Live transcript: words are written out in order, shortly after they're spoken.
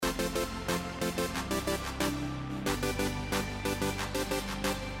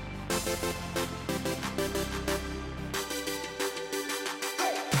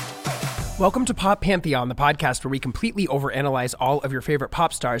Welcome to Pop Pantheon, the podcast where we completely overanalyze all of your favorite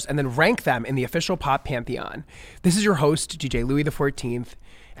pop stars and then rank them in the official Pop Pantheon. This is your host, DJ Louis XIV,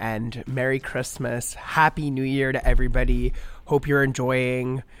 and Merry Christmas, Happy New Year to everybody. Hope you're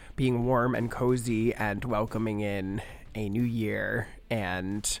enjoying being warm and cozy and welcoming in a new year.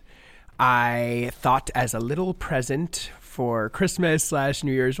 And I thought as a little present for Christmas /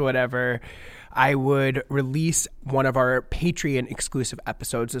 New Year's, whatever, I would release one of our Patreon exclusive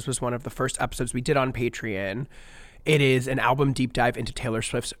episodes. This was one of the first episodes we did on Patreon. It is an album deep dive into Taylor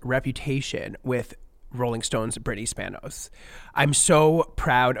Swift's Reputation with Rolling Stone's Brittany Spanos. I'm so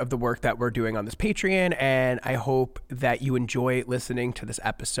proud of the work that we're doing on this Patreon, and I hope that you enjoy listening to this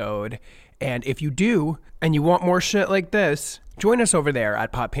episode. And if you do, and you want more shit like this, join us over there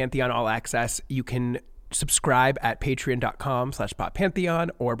at Pop Pantheon All Access. You can subscribe at patreon.com/poppantheon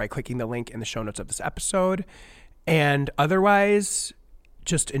or by clicking the link in the show notes of this episode. And otherwise,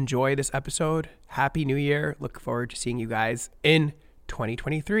 just enjoy this episode. Happy New Year. Look forward to seeing you guys in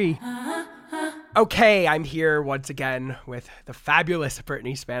 2023. Okay, I'm here once again with the fabulous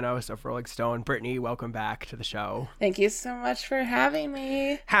Brittany Spanos of Rolling Stone. Brittany, welcome back to the show. Thank you so much for having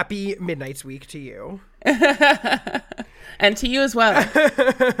me. Happy Midnight's Week to you. And to you as well.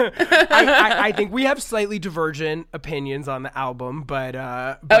 I think we have slightly divergent opinions on the album, but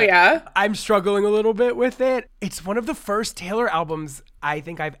oh yeah, I'm struggling a little bit with it. It's one of the first Taylor albums I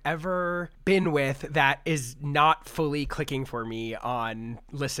think I've ever been with that is not fully clicking for me on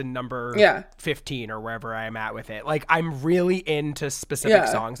listen number 15 or wherever I'm at with it. Like, I'm really into specific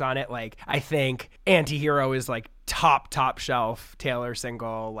songs on it. Like, I think Antihero is like top shelf Taylor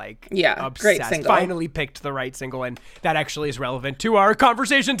single, like obsessed. Great single. Finally picked the right single, and that actually is relevant to our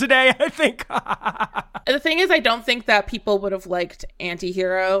conversation today, I think. The thing is, I don't think that people would have liked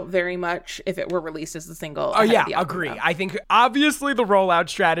Antihero very much if it were released as a single. Oh yeah, agree. I think obviously the rollout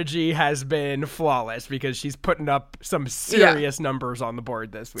strategy has been flawless because she's putting up some serious numbers on the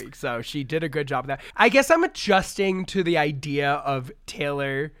board this week, so she did a good job of that. I guess I'm adjusting to the idea of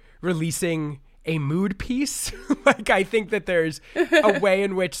Taylor releasing a mood piece. Like, I think that there's a way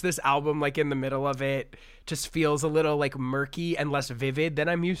in which this album, like in the middle of it, just feels a little like murky and less vivid than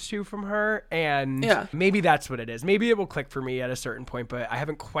I'm used to from her. And maybe that's what it is. Maybe it will click for me at a certain point, but I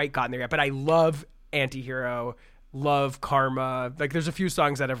haven't quite gotten there yet. But I love Antihero, love Karma. Like, there's a few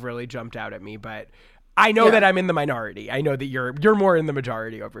songs that have really jumped out at me, but I know that I'm in the minority. I know that you're more in the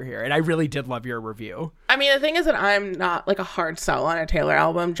majority over here. And I really did love your review. I mean, the thing is that I'm not like a hard sell on a Taylor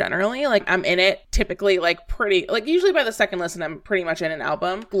album generally. Like, I'm in it typically like pretty, like usually by the second listen, I'm pretty much in an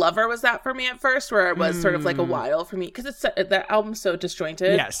album. Lover was that for me at first, where it was sort of like a while for me because it's that album's so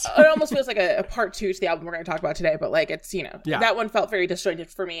disjointed. Yes. It almost feels like a part two to the album we're going to talk about today. But like, it's, you know, that one felt very disjointed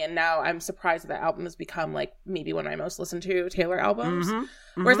for me. And now I'm surprised that album has become like maybe one of my most listened to Taylor albums.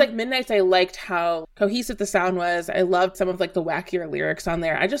 Whereas like Midnights, I liked how cohesive the sound was. I loved some of like the wackier lyrics on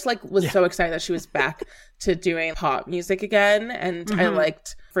there. I just like was so excited that she was back to doing pop music again. And I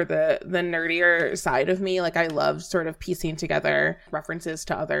liked, for the nerdier side of me, like I loved sort of piecing together references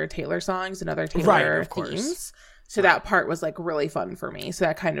to other Taylor songs and other Taylor themes. So that part was like really fun for me. So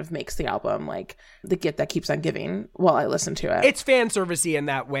that kind of makes the album like the gift that keeps on giving while I listen to it. It's fan servicey in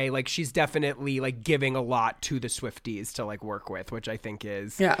that way. Like, she's definitely like giving a lot to the Swifties to like work with, which I think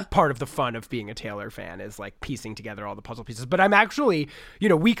is part of the fun of being a Taylor fan, is like piecing together all the puzzle pieces. But I'm actually, you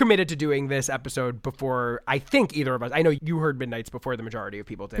know, we committed to doing this episode before I think either of us, I know you heard Midnights before the majority of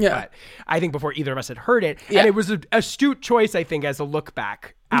people did, but I think before either of us had heard it. And it was an astute choice, I think, as a look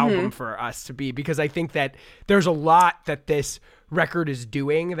back album for us to be, because I think that there's a lot that this record is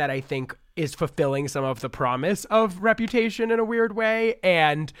doing that I think is fulfilling some of the promise of Reputation in a weird way.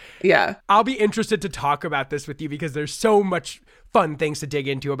 And I'll be interested to talk about this with you because there's so much fun things to dig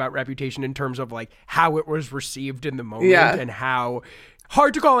into about Reputation in terms of like how it was received in the moment and how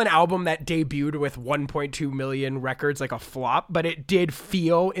hard to call an album that debuted with 1.2 million records like a flop, but it did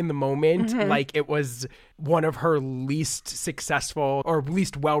feel in the moment like it was one of her least successful or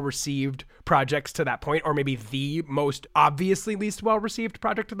least well-received projects to that point, or maybe the most obviously least well-received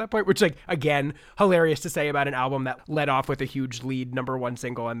project to that point, which, like, again, hilarious to say about an album that led off with a huge lead #1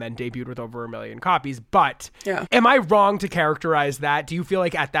 single and then debuted with over 1 million copies. But am I wrong to characterize that? Do you feel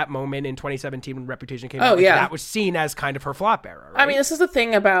like at that moment in 2017 when Reputation came out, that was seen as kind of her flop era, right? I mean, this is the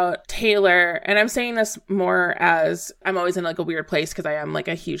thing about Taylor, and I'm saying this more as I'm always in like a weird place because I am like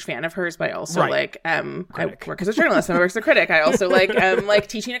a huge fan of hers, but I also I work as a journalist and I work as a critic. I also am like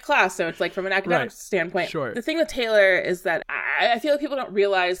teaching a class, so it's like from an academic standpoint. Sure. The thing with Taylor is that I feel like people don't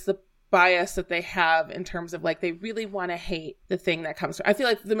realize the bias that they have in terms of like they really want to hate the thing that comes from. I feel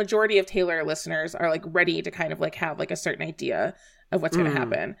like the majority of Taylor listeners are like ready to kind of like have like a certain idea of what's going to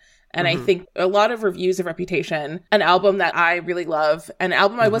happen. And I think a lot of reviews of Reputation, an album that I really love, an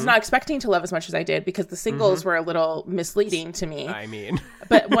album I was not expecting to love as much as I did because the singles were a little misleading to me. I mean.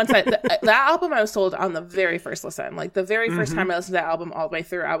 But once that album I was sold on the very first listen. Like the very first time I listened to that album all the way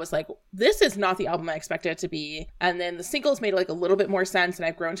through, I was like, this is not the album I expected it to be. And then the singles made like a little bit more sense and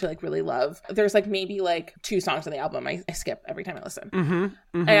I've grown to like really love. There's like maybe like 2 songs on the album I skip every time I listen.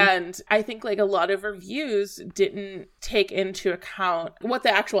 And I think like a lot of reviews didn't take into account what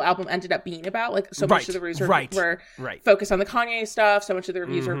the actual album ended up being about. Like so much of the reviews were focused on the Kanye stuff. So much of the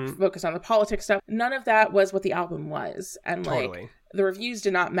reviews were focused on the politics stuff. None of that was what the album was. And like the reviews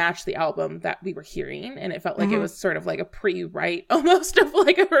did not match the album that we were hearing, and it felt like it was sort of like a pre-write almost of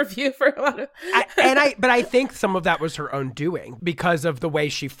like a review for a lot of but I think some of that was her own doing because of the way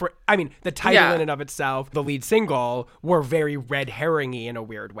she the title in and of itself, the lead single, were very red herring-y in a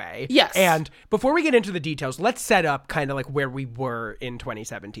weird way. Yes. And before we get into the details, let's set up kind of like where we were in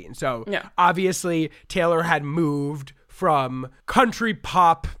 2017. So obviously Taylor had moved from country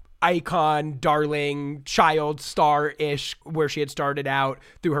pop icon, darling, child star-ish, where she had started out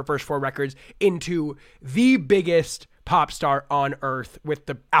through her first 4 records, into the biggest pop star on earth with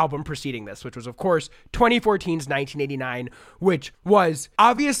the album preceding this, which was, of course, 2014's 1989, which was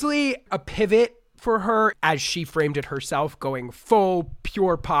obviously a pivot for her as she framed it herself, going full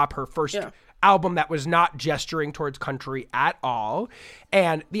pure pop, her first album that was not gesturing towards country at all.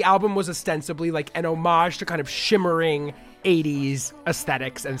 And the album was ostensibly like an homage to kind of shimmering 80s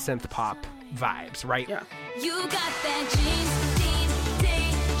aesthetics and synth pop vibes, right? Yeah. You got that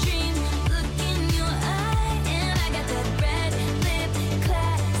daydream look in your eye, and I got that red lip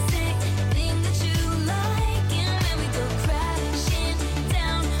classic thing that you like, and when we go crashing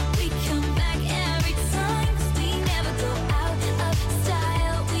down, we come back every time, 'cause we never go out of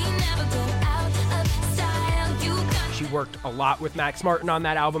style, you got. She worked a lot with Max Martin on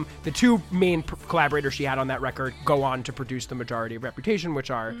that album. The 2 main collaborators she had on that record go on to produce the majority of Reputation, which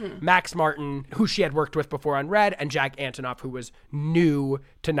are Max Martin, who she had worked with before on Red, and Jack Antonoff, who was new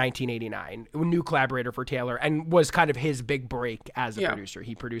to 1989, a new collaborator for Taylor, and was kind of his big break as a producer.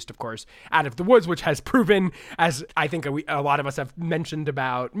 He produced, of course, Out of the Woods, which has proven, as I think a lot of us have mentioned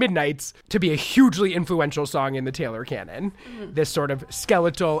about Midnights, to be a hugely influential song in the Taylor canon. This sort of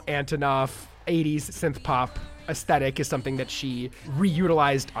skeletal Antonoff 80s synth pop aesthetic is something that she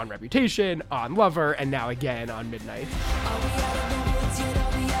reutilized on Reputation, on Lover, and now again on Midnight.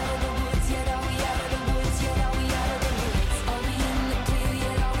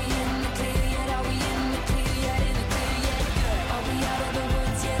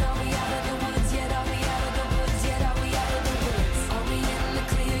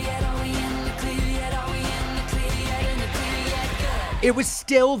 It was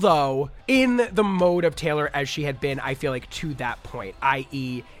still, though, in the mode of Taylor as she had been, I feel like, to that point,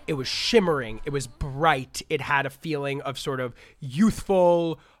 i.e., it was shimmering, it was bright, it had a feeling of sort of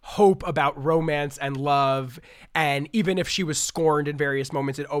youthful hope about romance and love, and even if she was scorned in various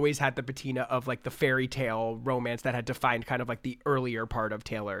moments, it always had the patina of like the fairy tale romance that had defined kind of like the earlier part of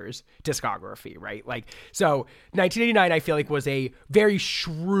Taylor's discography, right? Like, so 1989 I feel like was a very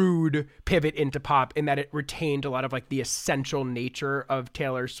shrewd pivot into pop in that it retained a lot of like the essential nature of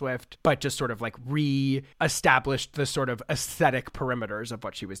Taylor Swift, but just sort of like re-established the sort of aesthetic perimeters of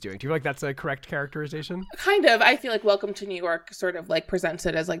what she was doing. Do you feel like that's a correct characterization? Kind of. I feel like Welcome to New York sort of like presents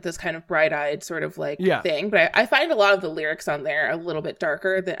it as like this kind of bright-eyed sort of like thing, but I find a lot of the lyrics on there a little bit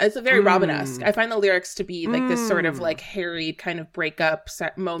darker. It's a very Robin-esque. I find the lyrics to be like this sort of like harried kind of breakup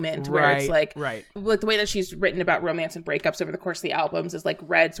moment where it's like the way that she's written about romance and breakups over the course of the albums is like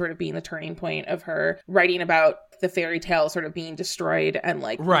Red sort of being the turning point of her writing about the fairy tale sort of being destroyed and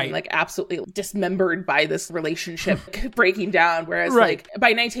like being, like absolutely dismembered by this relationship breaking down, whereas like by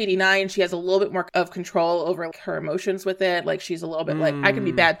 1989 she has a little bit more of control over like, her emotions with it. Like she's a little bit like, I can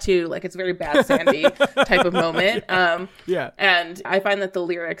be bad too, like it's very Bad Sandy type of moment. And I find that the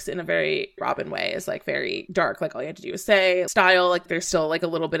lyrics in a very Robin way is like very dark, like all you have to do is say. Style, like there's still like a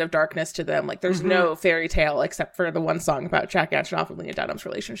little bit of darkness to them, like there's no fairy tale except for the one song about Jack Antonoff and Lena Dunham's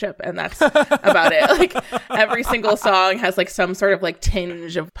relationship, and that's about it. Like every single song has like some sort of like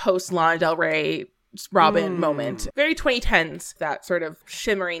tinge of post Lana Del Rey Robin moment. Very 2010s, that sort of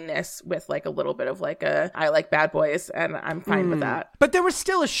shimmeriness with like a little bit of like I like bad boys and I'm fine with that. But there was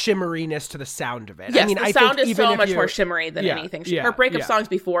still a shimmeriness to the sound of it. Yes, I mean, the sound is so much more shimmery than anything. Her breakup songs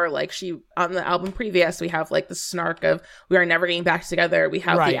before, like she, on the album previous, we have like the snark of We Are Never Getting Back Together. We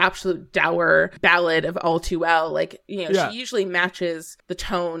have the absolute dour ballad of All Too Well. Like, you know, she usually matches the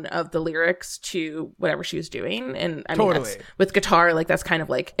tone of the lyrics to whatever she was doing. And I mean, that's, with guitar, like that's kind of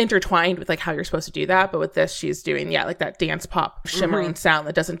like intertwined with like how you're supposed to do do that. But with this, she's doing, like that dance pop shimmering sound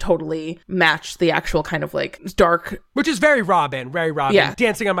that doesn't totally match the actual kind of like dark. Which is very Robin. Yeah.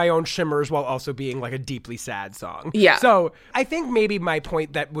 Dancing on my own shimmers while also being like a deeply sad song. Yeah. So I think maybe my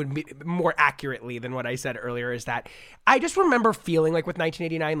point that would be more accurately than what I said earlier is that I just remember feeling like with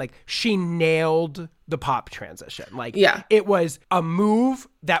 1989, like she nailed the pop transition. Like it was a move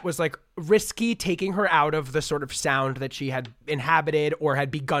that was like risky, taking her out of the sort of sound that she had inhabited or had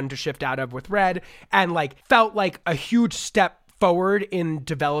begun to shift out of with Red, and like felt like a huge step forward in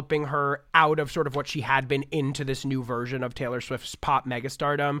developing her out of sort of what she had been into this new version of Taylor Swift's pop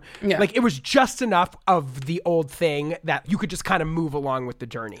megastardom. Yeah. Like it was just enough of the old thing that you could just kind of move along with the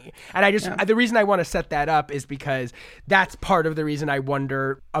journey. And I just, the reason I want to set that up is because that's part of the reason I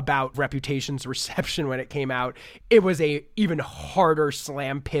wonder about Reputation's reception when it came out. It was a even harder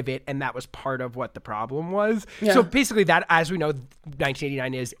slam pivot, and that was part of what the problem was. Yeah. So basically that, as we know,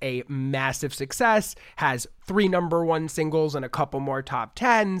 1989 is a massive success, has 3 number 1 singles and a couple more top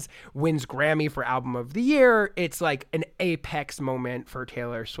 10s, wins Grammy for Album of the Year. It's like an apex moment for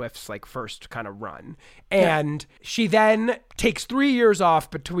Taylor Swift's like first kind of run. And she then takes 3 years off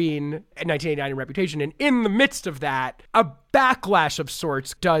between 1989 and Reputation. And in the midst of that, a backlash of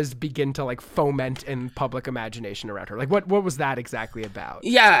sorts does begin to like foment in public imagination around her. Like what was that exactly about?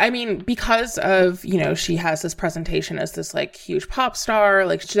 Yeah, I mean, because of, she has this presentation as this like huge pop star,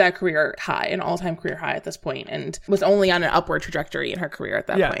 like she's at career high, an all-time career high at this point, and was only on an upward trajectory in her career at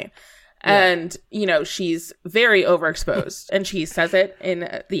that point. And, she's very overexposed. And she says it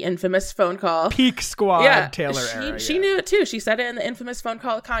in the infamous phone call. Peak squad Taylor era. She knew it too. She said it in the infamous phone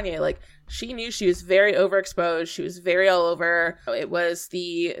call with Kanye. Like, she knew she was very overexposed. She was very all over. It was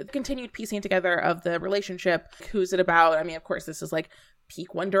the continued piecing together of the relationship. Who's it about? I mean, of course, this is like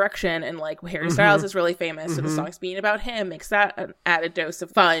peak One Direction, and like Harry Styles is really famous, so the song's being about him makes that an added dose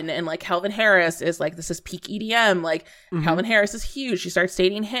of fun. And like Calvin Harris is like, this is peak EDM. Like Calvin Harris is huge. She starts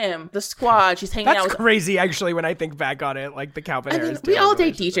dating him. The squad, she's hanging out with. That's crazy, actually, when I think back on it. Like the Calvin Harris. We all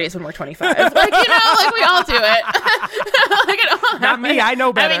date DJs when we're 25. Like, like we all do it. Like it all Not happens. me. I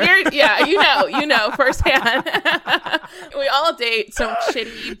know better. I mean, you know firsthand. We all date some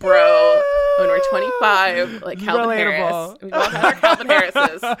shitty bro when we're 25, like Calvin Harris. We all have our Calvin Harris.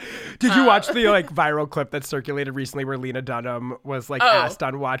 Did you watch the like viral clip that circulated recently where Lena Dunham was like asked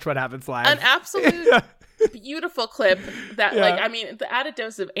on Watch What Happens Live? An absolute beautiful clip that like, I mean, the added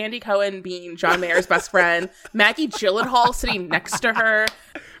dose of Andy Cohen being John Mayer's best friend, Maggie Gyllenhaal sitting next to her.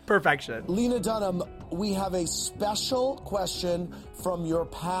 Perfection. Lena Dunham, we have a special question from your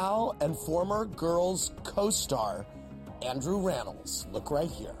pal and former Girls co-star, Andrew Rannells. Look right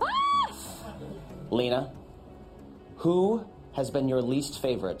here. Lena, who has been your least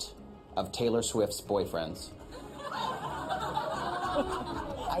favorite of Taylor Swift's boyfriends?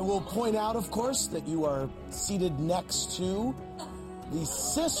 I will point out, of course, that you are seated next to the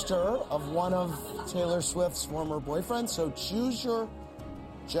sister of one of Taylor Swift's former boyfriends, so choose your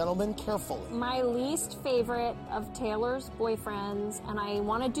gentleman carefully. My least favorite of Taylor's boyfriends, and I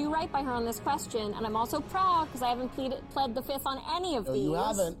want to do right by her on this question, and I'm also proud because I haven't pled the fifth on any of these. You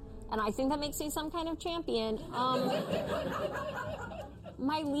haven't. And I think that makes me some kind of champion.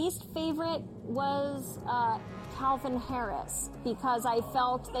 My least favorite was Calvin Harris, because I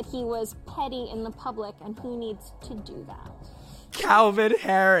felt that he was petty in the public, and who needs to do that? Calvin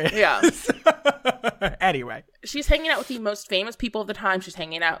Harris. Yeah. Anyway. She's hanging out with the most famous people of the time. She's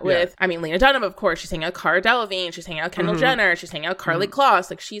hanging out with, I mean, Lena Dunham, of course. She's hanging out with Cara Delevingne. She's hanging out with Kendall Jenner. She's hanging out with Karlie Kloss.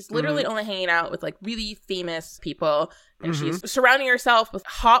 Like, she's literally only hanging out with, like, really famous people. And she's surrounding herself with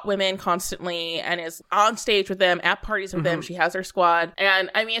hot women constantly and is on stage with them, at parties with them. She has her squad. And,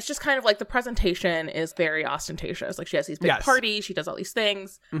 I mean, it's just kind of like the presentation is very ostentatious. Like, she has these big parties. She does all these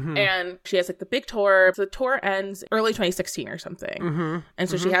things. And she has, like, the big tour. So the tour ends early 2016 or something. And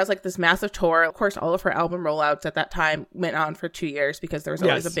so she has, like, this massive tour. Of course, all of her album rollouts at that time went on for 2 years because there was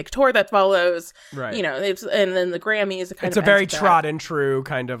always a big tour that follows. Right. You know, and then the Grammys. It's a very trod and true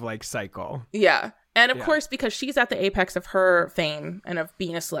kind of, like, cycle. Yeah. And of course, because she's at the apex of her fame and of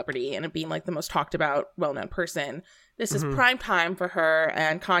being a celebrity and of being like the most talked about, well-known person, this is prime time for her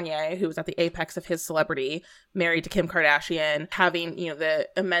and Kanye, who was at the apex of his celebrity, married to Kim Kardashian, having, you know, the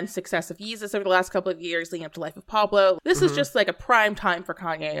immense success of Yeezus over the last couple of years leading up to Life of Pablo. This is just like a prime time for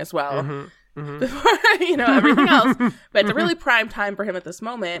Kanye as well. Before, you know, everything else. But it's a really prime time for him at this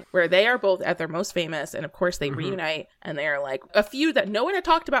moment where they are both at their most famous. And of course, they reunite and they are like a feud that no one had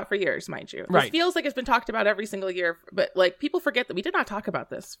talked about for years, mind you. Right. It feels like it's been talked about every single year. But like people forget that we did not talk about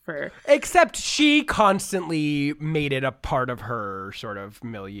this for. Except she constantly made it a part of her sort of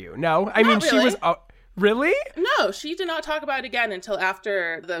milieu. No, I mean, really. she was. Really? No, she did not talk about it again until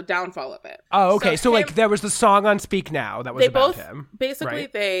after the downfall of it. Oh, okay. So like there was the song on Speak Now that was about him. Basically,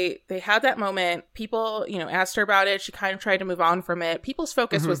 right? they had that moment. People, asked her about it. She kind of tried to move on from it. People's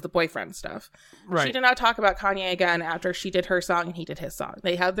focus was the boyfriend stuff. Right. She did not talk about Kanye again after she did her song and he did his song.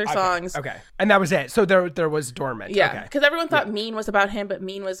 They had their songs. Okay. And that was it. So there was dormant. Yeah. Because everyone thought Mean was about him, but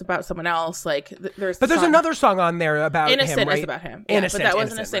Mean was about someone else. Like there's another song on there about Innocent him, right? is about him. Innocent, but that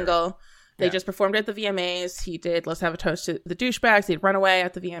wasn't a Innocent, single. right. They just performed at the VMAs. He did Let's Have a Toast to the Douchebags. He'd run away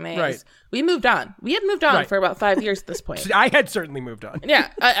at the VMAs. Right. We moved on. We had moved on for about 5 years at this point. I had certainly moved on. Yeah.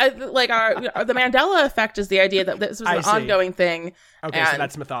 The Mandela effect is the idea that this was an ongoing thing. Okay, so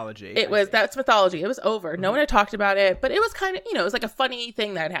that's mythology. That's mythology. It was over. No one had talked about it, but it was kind of, it was like a funny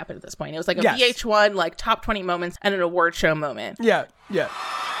thing that had happened at this point. It was like a VH1, like top 20 moments and an award show moment. Yeah.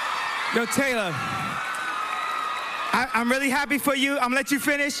 Yo, Taylor, I'm really happy for you. I'm gonna let you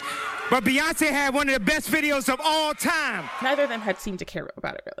finish. But Beyonce had one of the best videos of all time. Neither of them had seemed to care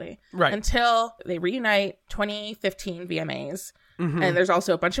about it, really. Right. Until they reunite 2015 VMAs. And there's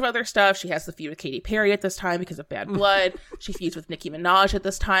also a bunch of other stuff. She has the feud with Katy Perry at this time because of Bad Blood. She feuds with Nicki Minaj at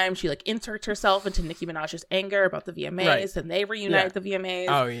this time. She inserts herself into Nicki Minaj's anger about the VMAs. Right. And they reunite at the VMAs.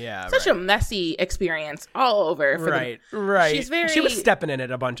 Oh, yeah. Such a messy experience all over. Right. She was stepping in it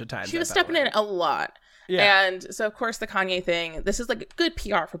a bunch of times. She was stepping in it a lot. Yeah. And so, of course, the Kanye thing, this is like good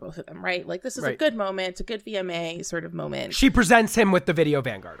PR for both of them, right? Like, this is a good moment. It's a good VMA sort of moment. She presents him with the Video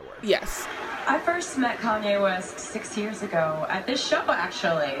Vanguard Award. Yes. I first met Kanye West 6 years ago at this show,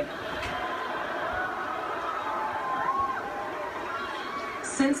 actually.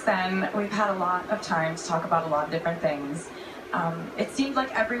 Since then, we've had a lot of time to talk about a lot of different things. It seemed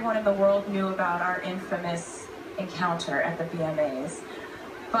like everyone in the world knew about our infamous encounter at the VMAs.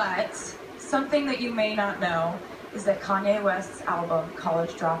 But something that you may not know is that Kanye West's album,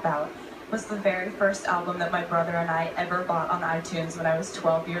 College Dropout, was the very first album that my brother and I ever bought on iTunes when I was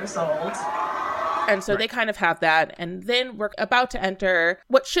 12 years old. And so they kind of have that. And then we're about to enter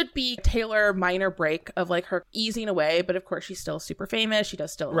what should be Taylor minor break of like her easing away. But of course, she's still super famous. She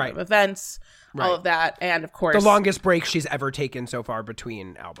does still a lot of events, all of that. And of course, the longest break she's ever taken so far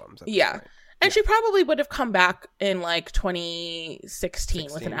between albums. Yeah. And she probably would have come back in like 2016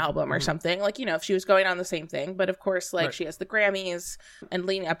 with an album or something. Like, if she was going on the same thing. But of course, she has the Grammys. And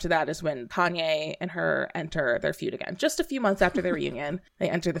leading up to that is when Kanye and her enter their feud again. Just a few months after their reunion, they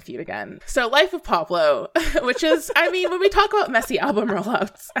enter the feud again. So Life of Pablo, which is, when we talk about messy album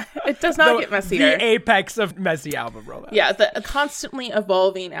rollouts, it does not get messier. The apex of messy album rollouts. Yeah, the constantly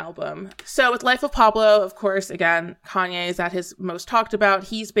evolving album. So with Life of Pablo, of course, again, Kanye is at his most talked about.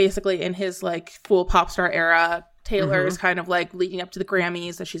 He's basically in his full pop star era. Taylor is kind of leading up to the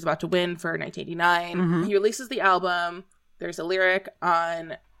Grammys that she's about to win for 1989. He releases the album. There's a lyric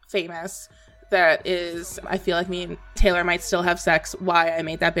on Famous that is, I feel like me and Taylor might still have sex. Why I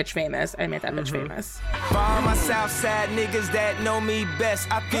made that bitch famous. I made that bitch famous. For all my Southside niggas that know me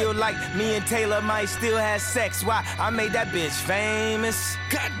best, I feel like me and Taylor might still have sex. Why I made that bitch famous.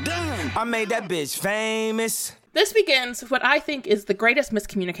 God damn. I made that bitch famous. This begins what I think is the greatest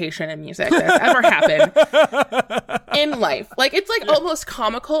miscommunication in music that's ever happened in life. It's almost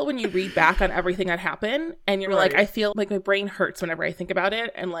comical when you read back on everything that happened and you're I feel like my brain hurts whenever I think about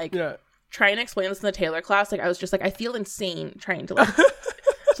it. And trying to explain this in the Taylor class, I was just I feel insane trying to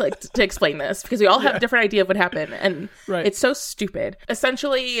to explain this because we all have a different idea of what happened. And it's so stupid.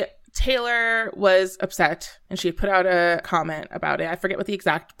 Essentially, Taylor was upset and she had put out a comment about it. I forget what the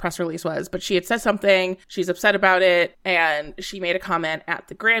exact press release was, but she had said something. She's upset about it. And she made a comment at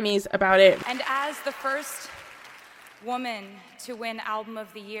the Grammys about it. And as the first woman to win Album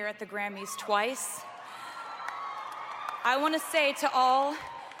of the Year at the Grammys twice, I want to say to all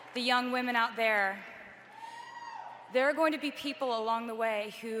the young women out there, there are going to be people along the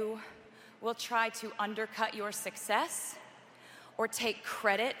way who will try to undercut your success or take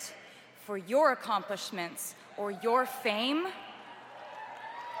credit for your accomplishments or your fame.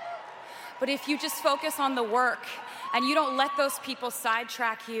 But if you just focus on the work and you don't let those people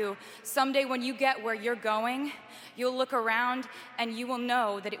sidetrack you, someday when you get where you're going, you'll look around and you will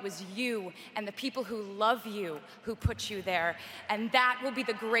know that it was you and the people who love you who put you there. And that will be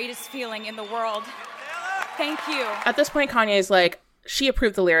the greatest feeling in the world. Thank you. At this point, Kanye is she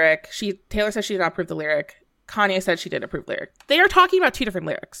approved the lyric. Taylor says she did not approve the lyric. Kanye said she did approve the lyric. They are talking about two different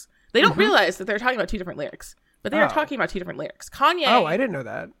lyrics. They don't realize that they're talking about two different lyrics. But they are talking about two different lyrics. Kanye... Oh, I didn't know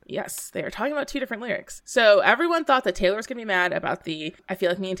that. Yes, they are talking about two different lyrics. So everyone thought that Taylor was going to be mad about the, I feel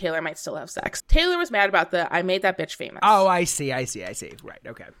like me and Taylor might still have sex. Taylor was mad about the, I made that bitch famous. Oh, I see. Right,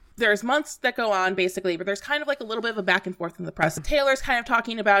 okay. There's months that go on, basically, but there's kind of like a little bit of a back and forth in the press. Taylor's kind of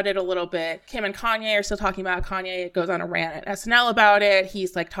talking about it a little bit. Kim and Kanye are still talking about it. Kanye goes on a rant at SNL about it.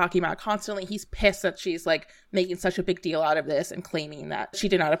 He's like talking about it constantly. He's pissed that she's like making such a big deal out of this and claiming that she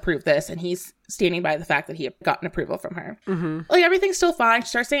did not approve this. And he's standing by the fact that he had gotten approval from her. Like, everything's still fine. She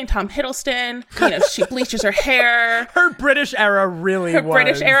starts saying Tom Hiddleston. You know, she bleaches her hair. Her British era really was. Her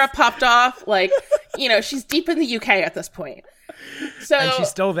British era popped off. Like, you know, she's deep in the UK at this point. So, and she's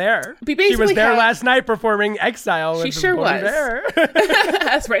still there. She was there last night performing Exile. She sure was. There.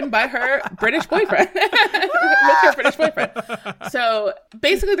 That's written by her British boyfriend. With her British boyfriend. So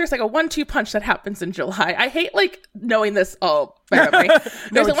basically there's like a 1-2 punch that happens in July. I hate like knowing this all by memory.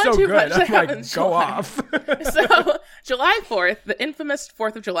 There's a 1-2 punch that happens in July. Off. So July 4th, the infamous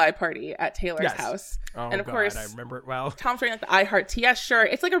 4th of July party at Taylor's house. Oh, and of course, I remember it well. Tom's wearing like the I Heart TS shirt.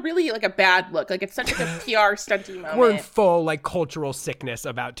 It's like a really like a bad look. Like, it's such like a PR stunty moment. We're in full like cultural sickness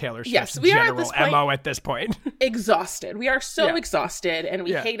about Taylor Swift's general MO at this point. Exhausted. We are so exhausted, and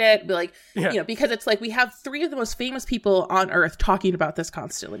we hate it. But like, you know, because it's like we have 3 of the most famous people on earth talking about this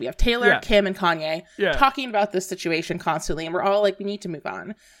constantly. We have Taylor, Kim, and Kanye talking about this situation constantly, and we're all like, we need to move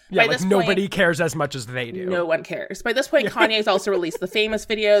on. Yeah, like nobody cares as much as they do. No one cares. By this point, Kanye's also released the famous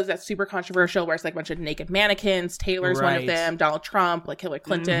videos that's super controversial, where it's like a bunch of naked mannequins. Taylor's one of them. Donald Trump, like Hillary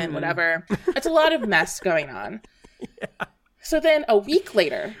Clinton, whatever. It's a lot of mess going on. So then a week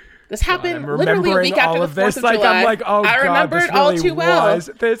later, this happened literally a week after the 4th of July. I'm like, oh, I remember it all too well.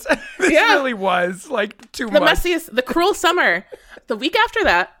 This really was like too much. The messiest, the cruel summer. The week after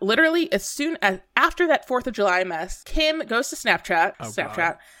that, literally as soon as after that 4th of July mess, Kim goes to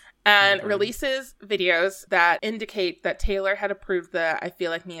Snapchat. And releases videos that indicate that Taylor had approved the I feel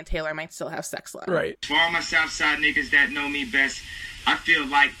like me and Taylor might still have sex line. Right. For all my Southside niggas that know me best, I feel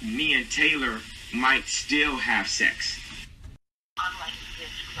like me and Taylor might still have sex. Unlike this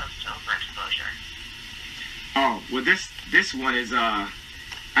close to overexposure. Oh, well this one is I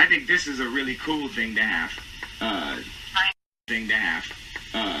think this is a really cool thing to have. I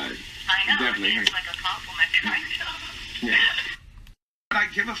know. Definitely. It's like a compliment kind of. Yeah. What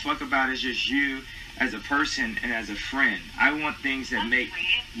I give a fuck about is just you as a person and as a friend. I want things that make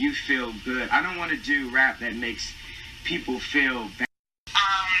you feel good. I don't want to do rap that makes people feel bad.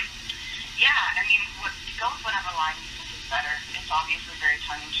 Yeah, I mean, go with whatever line you think is better. It's obviously very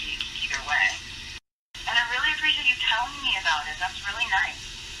tongue-in-cheek either way. And I really appreciate you telling me about it. That's really nice.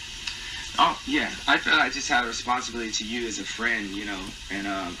 Oh, yeah. I feel I just had a responsibility to you as a friend, you know. And,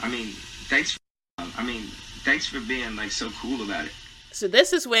 thanks for being, like, so cool about it. So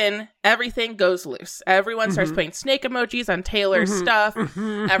this is when everything goes loose. Everyone starts putting snake emojis on Taylor's stuff.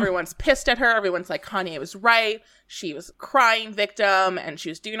 Everyone's pissed at her. Everyone's like, Kanye was right. She was a crying victim, and she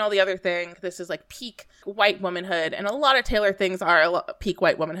was doing all the other things. This is like peak white womanhood. And a lot of Taylor things are peak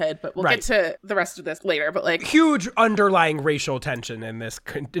white womanhood, but we'll get to the rest of this later. But like, huge underlying racial tension in this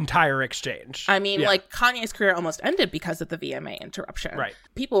entire exchange. I mean, like, Kanye's career almost ended because of the VMA interruption. Right.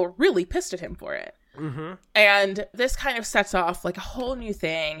 People were really pissed at him for it. And this kind of sets off like a whole new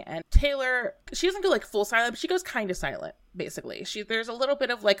thing. And Taylor, she doesn't go like full silent, but she goes kind of silent, basically. There's a little bit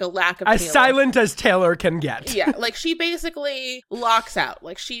of like a lack of as Taylor. Silent as Taylor can get. Yeah, like she basically locks out.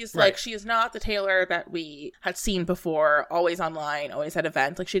 Like she's like, she is not the Taylor that we had seen before, always online, always at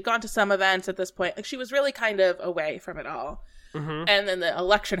events. Like, she'd gone to some events at this point. Like, she was really kind of away from it all. And then the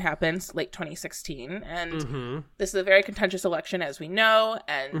election happens late 2016, and this is a very contentious election, as we know.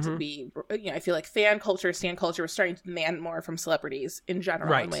 And we, I feel like fan culture, stan culture was starting to demand more from celebrities in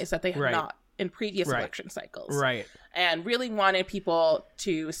general in ways that they had not in previous election cycles. And really wanted people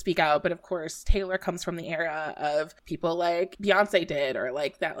to speak out. But of course, Taylor comes from the era of people like Beyonce did, or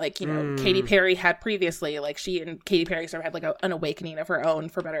like that, like, you know, Katy Perry had previously. Like, she and Katy Perry sort of had like an awakening of her own,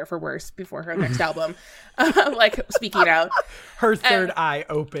 for better or for worse, before her next album, like speaking out. Her third eye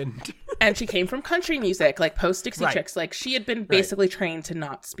opened. And she came from country music, like post Dixie Chicks. Like, she had been basically trained to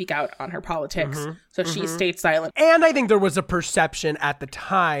not speak out on her politics. So she stayed silent. And I think there was a perception at the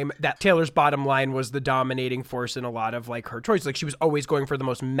time that Taylor's bottom line was the dominating force in a lot of like her choices. Like, she was always going for the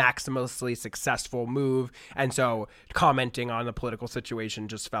most maximalistly successful move. And so commenting on the political situation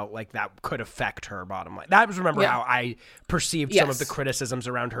just felt like that could affect her bottom line. That was, remember, how I perceived some of the criticisms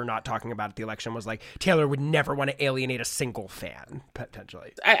around her not talking about the election was like, Taylor would never want to alienate a single fan,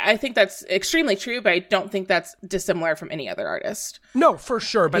 potentially. I think that's extremely true, but I don't think that's dissimilar from any other artist. No, for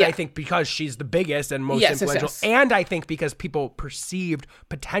sure. But I think because she's the biggest biggest and most influential. And I think because people perceived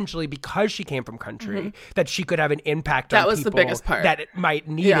potentially because she came from country that she could have an impact on people the biggest part. that it might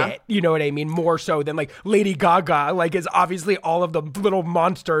need it. You know what I mean? More so than like Lady Gaga, like is obviously all of the little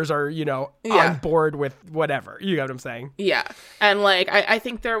monsters are, you know, on board with whatever. You know what I'm saying? Yeah. And like, I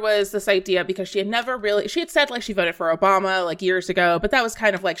think there was this idea because she had said like she voted for Obama like years ago, but that was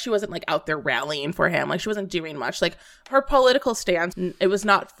kind of like, she wasn't like out there rallying for him. Like she wasn't doing much. Like her political stance, it was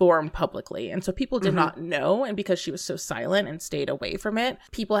not formed publicly. And so people did not know. And because she was so silent and stayed away from it,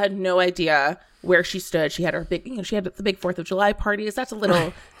 people had no idea where she stood. She had her big, she had the big 4th of July parties. That's a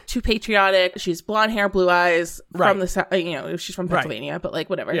little too patriotic. She's blonde hair, blue eyes from the, she's from Pennsylvania, but like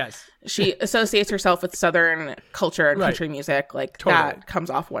whatever. Yes. She associates herself with Southern culture and country music. Like that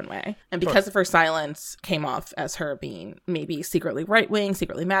comes off one way. And because of her silence came off as her being maybe secretly right-wing,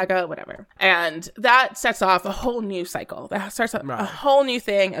 secretly MAGA, whatever. And that sets off a whole new cycle. That starts a whole new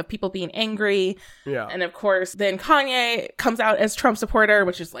thing of people being angry. Yeah. And of course, then Kanye comes out as Trump supporter,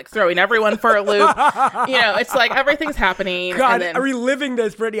 which is like throwing everyone for a loop. It's like everything's happening. God, and then, reliving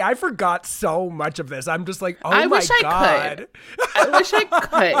this, Brittany, I forgot so much of this. I'm just like, I wish I could. I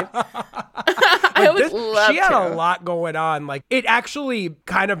would love to. She had a lot going on. Like, it actually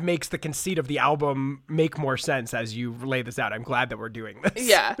kind of makes the conceit of the album make more sense as you lay this out. I'm glad that we're doing this.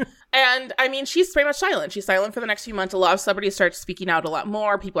 Yeah. And I mean, she's pretty much silent. She's silent for the next few months. A lot of celebrities start speaking out a lot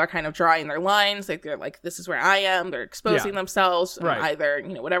more. People are kind of drawing their lines. Like, they're like, this is where I am. They're exposing themselves on either,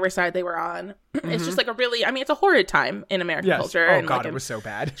 whatever side they were on. It's just like it's a horrid time in American culture. Oh, and God, like, it was so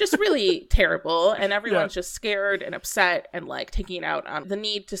bad. Just really terrible. And everyone's just scared and upset and like taking out on the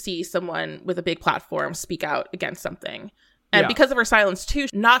need to see someone with a big platform speak out against something. And because of her silence too,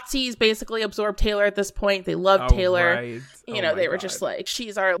 Nazis basically absorbed Taylor at this point. They loved Taylor. Right. They were just like,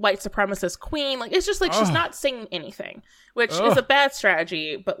 she's our white supremacist queen. Like, it's just like, she's not saying anything, which is a bad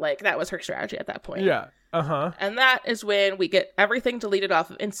strategy, but like, that was her strategy at that point. Yeah. And that is when we get everything deleted off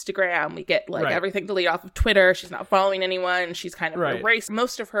of Instagram. We get like everything deleted off of Twitter. She's not following anyone. She's kind of erased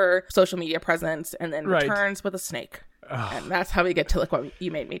most of her social media presence and then returns with a snake. And that's how we get to Look What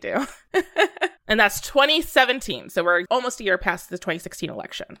You Made Me Do. And that's 2017. So we're almost a year past the 2016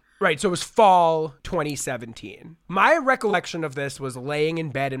 election. Right. So it was fall 2017. My recollection of this was laying in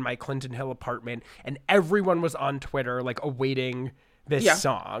bed in my Clinton Hill apartment and everyone was on Twitter, like awaiting this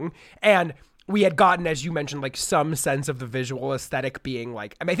song. And we had gotten, as you mentioned, like some sense of the visual aesthetic being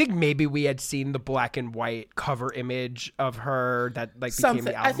like, I think maybe we had seen the black and white cover image of her that like became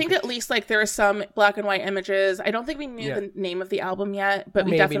the album. I think at least like there are some black and white images. I don't think we knew the name of the album yet, but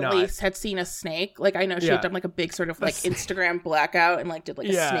we definitely had seen a snake. Like I know she had done like a big sort of like Instagram blackout and like did like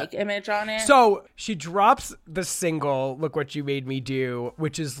a snake image on it. So she drops the single, Look What You Made Me Do,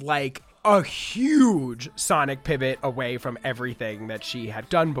 which is like a huge sonic pivot away from everything that she had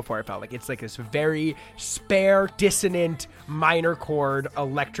done before. It felt like it's like this very spare, dissonant, minor chord,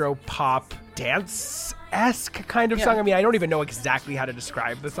 electro pop, dance-esque kind of song. I mean, I don't even know exactly how to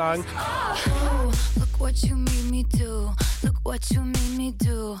describe the song. Oh, look what you made me do. Look what you made me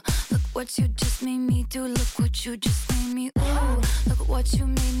do. Look what you just made me do. Look what you just made me. Oh, look what you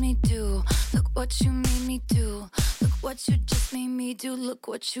made me do. Look what you made me do. Look what you just made me do. Look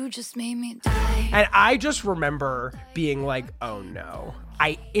what you just made me do. And I just remember being like, oh no.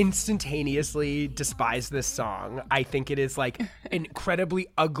 I instantaneously despise this song. I think it is like incredibly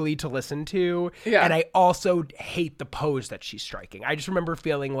ugly to listen to. Yeah. And I also hate the pose that she's striking. I just remember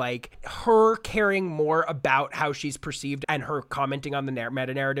feeling like her caring more about how she's perceived and her commenting on the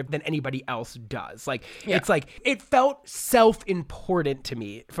meta-narrative than anybody else does. Like, it's like, it felt self-important to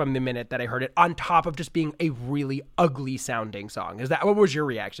me from the minute that I heard it, on top of just being a really ugly sounding song. What was your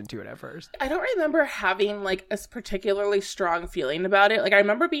reaction to it at first? I don't remember having like a particularly strong feeling about it. Like I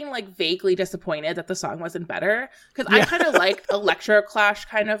remember being like vaguely disappointed that the song wasn't better because I kind of liked Electro Clash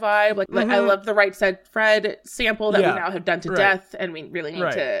kind of vibe. Like I love the Right Said Fred sample that we now have done to death and we really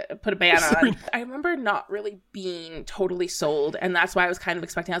need to put a ban on. I remember not really being totally sold, and that's why I was kind of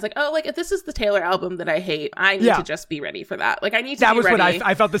expecting. I was like, oh, like if this is the Taylor album that I hate, I need to just be ready for that. Like I need to be ready. That was what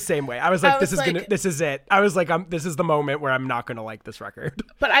I felt the same way. I was like, this is it. I was like, this is the moment where I'm not gonna like this record.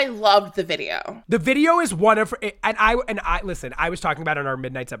 But I loved the video. The video is one of, and I listen, I was talking about on our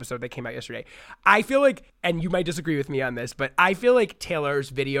Midnight's episode that came out yesterday. I feel like, and you might disagree with me on this, but I feel like Taylor's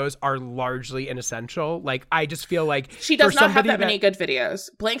videos are largely inessential. Like, I just feel like she does not have that many good videos.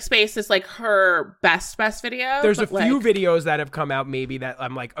 Blank Space is like her best video. There's a few videos that have come out maybe that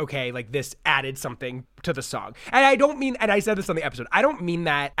I'm like, okay, like this added something to the song. And I don't mean, and I said this on the episode, I don't mean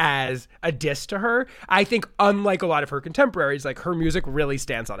that as a diss to her. I think unlike a lot of her contemporaries, like her music really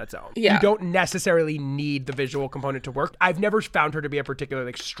stands on its own. Yeah. You don't necessarily need the visual component to work. I've never found her to be a particularly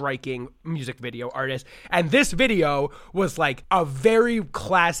like striking music video artist. And this video was like a very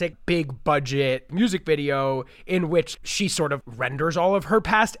classic big budget music video in which she sort of renders all of her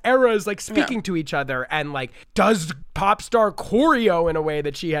past eras like speaking to each other and like does pop star choreo in a way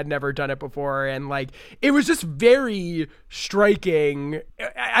that she had never done it before. And like, it was just very striking.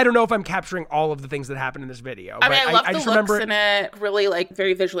 I don't know if I'm capturing all of the things that happened in this video. I mean, I love the just looks remember in it. Really like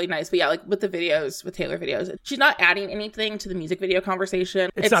very visually nice. But yeah, like with the videos, with Taylor videos, she's not adding anything to the music video conversation.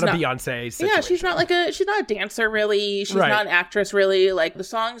 It's not a Beyonce situation. Yeah, she's not a dancer really. She's not an actress really. Like the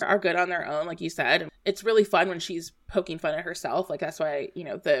songs are good on their own, like you said. It's really fun when she's poking fun at herself. Like that's why, you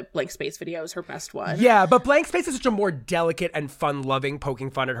know, the Blank Space video is her best one. Yeah, but Blank Space is such a more delicate and fun-loving poking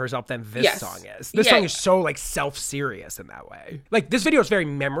fun at herself than this song is. This song is so like self-serious in that way. Like this video is very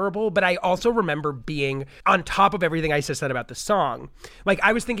memorable, but I also remember being on top of everything I just said about the song. Like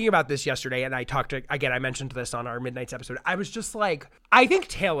I was thinking about this yesterday and I mentioned this on our Midnights episode. I was just like, I think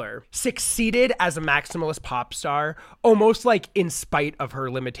Taylor succeeded as a maximalist pop star almost like in spite of her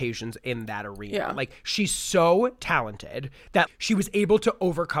limitations in that arena. Yeah. Like she's so talented that she was able to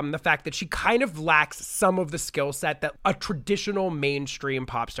overcome the fact that she kind of lacks some of the skill set that a traditional mainstream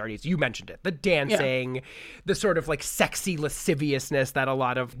pop star needs. You mentioned it, the dancing, the sort of like sexy lasciviousness that a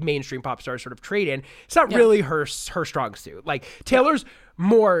lot of mainstream pop stars sort of trade in. It's not really her strong suit. Like Taylor's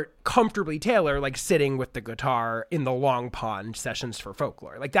more comfortably Taylor, like sitting with the guitar in the Long Pond sessions for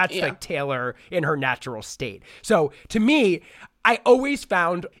Folklore. Like that's like Taylor in her natural state. So to me, I always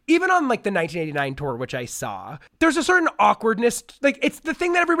found, even on like the 1989 tour, which I saw, there's a certain awkwardness. Like it's the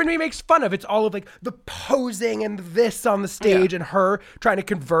thing that everybody makes fun of. It's all of like the posing and this on the stage and her trying to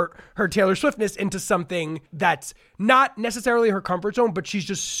convert her Taylor Swiftness into something that's not necessarily her comfort zone, but she's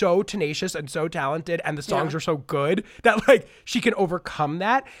just so tenacious and so talented and the songs are so good that like she can overcome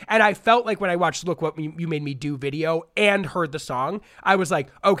that. And I felt like when I watched Look What You Made Me Do video and heard the song, I was like,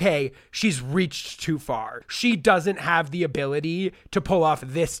 okay, she's reached too far. She doesn't have the ability to pull off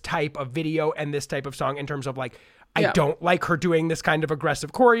this type of video and this type of song in terms of like, I don't like her doing this kind of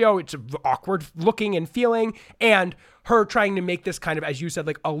aggressive choreo. It's awkward looking and feeling. And her trying to make this kind of, as you said,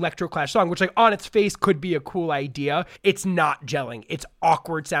 like electroclash song, which like on its face could be a cool idea. It's not gelling. It's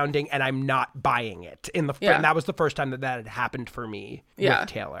awkward sounding and I'm not buying it. And that was the first time that had happened for me with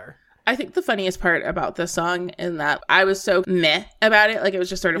Taylor. I think the funniest part about this song is that I was so meh about it. Like, it was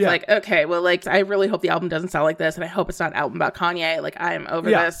just sort of like, okay, well, like, I really hope the album doesn't sound like this. And I hope it's not an album about Kanye. Like, I'm over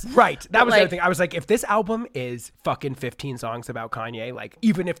this. Right. That was the other thing. I was like, if this album is fucking 15 songs about Kanye, like,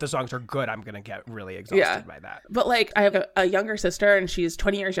 even if the songs are good, I'm going to get really exhausted by that. But, like, I have a younger sister and she's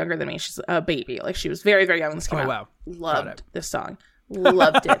 20 years younger than me. She's a baby. Like, she was very, very young when this came out. Wow. Loved this song.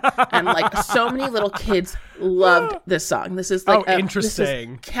 Loved it. And like so many little kids loved this song. This is like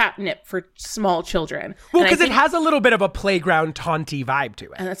interesting. This is catnip for small children. Well, because it has a little bit of a playground taunty vibe to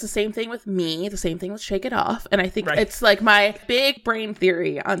it. And that's the same thing with me, the same thing with Shake It Off. And I think it's like my big brain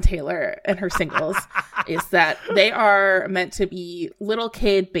theory on Taylor and her singles is that they are meant to be little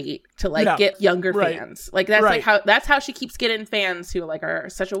kid bait to like get younger fans. Like that's how she keeps getting fans who like are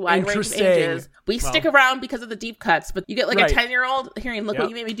such a wide range of ages. We stick around because of the deep cuts, but you get like a 10-year-old hearing Look What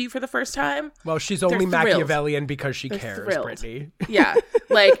You Made Me Do for the first time. Well, she's only Machiavellian because she cares, Brittany. Yeah.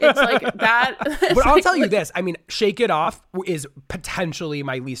 Like, it's like that. But I'll tell you this. I mean, Shake It Off is potentially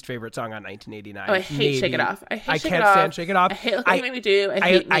my least favorite song on 1989. Oh, I hate Shake It Off. I can't stand Shake It Off. I hate Look What You Made Me Do.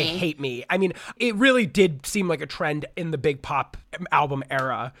 I hate Me. I mean, it really did seem like a trend in the big pop album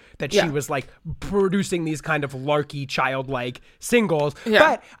era that she was like producing these kind of larky, childlike singles.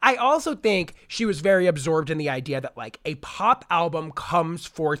 But I also think she was very absorbed in the idea that like a pop album comes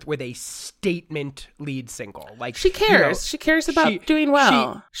forth with a statement lead single. Like she cares. You know, she cares about doing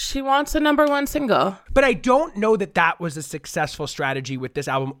well. She wants a #1 single. But I don't know that was a successful strategy with this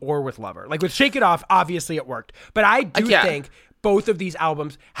album or with Lover. Like with Shake It Off, obviously it worked. But I do think both of these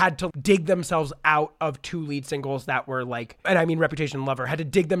albums had to dig themselves out of two lead singles that were like, and I mean Reputation and Lover, had to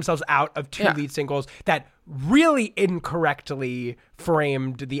dig themselves out of two lead singles that really incorrectly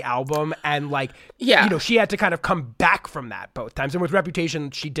framed the album. And like, you know, she had to kind of come back from that both times. And with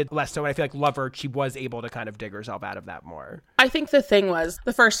Reputation, she did less so. And I feel like Lover, she was able to kind of dig herself out of that more. I think the thing was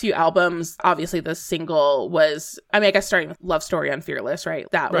the first few albums, obviously the single was, I mean, I guess starting with Love Story on Fearless, right?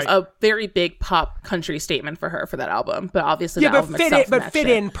 That was a very big pop country statement for her for that album. But obviously the album itself fit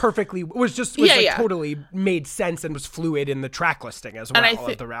in perfectly. Was totally made sense and was fluid in the track listing as well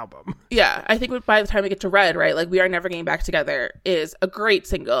of the album. Yeah. I think by the time we get to Red, right? Like We Are Never Getting Back Together is a great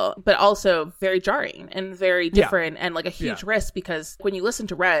single, but also very jarring and very different and like a huge risk, because when you listen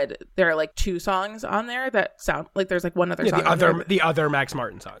to Red, there are like 2 songs on there that sound like there's like one other song. The other Max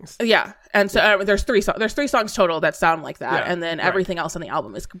Martin songs. Yeah. And so there's 3 songs. There's 3 songs total that sound like that. And then everything else on the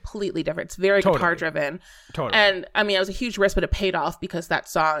album is completely different. It's very guitar driven. Totally. And I mean, it was a huge risk, but it paid off because that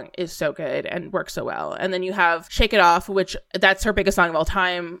song is so good and works so well. And then you have Shake It Off, which that's her biggest song of all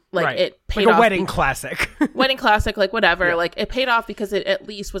time. Like it paid like off. A wedding classic. Wedding classic, like whatever. Yeah. Like it paid off because it at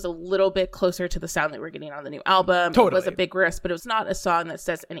least was a little bit closer to the sound that we're getting on the new album. Totally. It was a big risk, but it was not a song that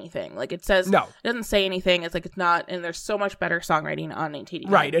says anything. Like it says, it doesn't say anything. It's like, it's not, and there's so much better songwriting on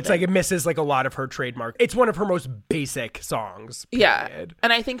 1989. Right. It's like it misses like a lot of her trademark. It's one of her most basic songs. Period. Yeah.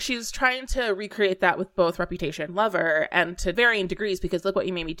 And I think she's trying to recreate that with both Reputation and Lover, and to varying degrees, because Look What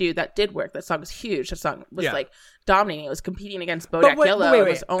You Made Me Do, that did work. That song was huge. That song was like dominating. It was competing against Bodak Yellow.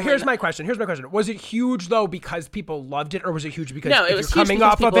 Wait. Here's my question. Was it huge though because people loved it, or was it huge because it was you're coming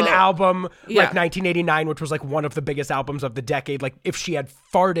off of an album like 1989, which was like one of the biggest albums of the decade? Like if she had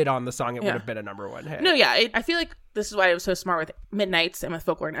farted on the song, it would have been a #1 hit. No, yeah. I feel like this is why I was so smart with Midnights and with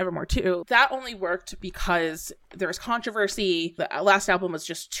Folklore and Evermore too. That only worked because there was controversy. The last album was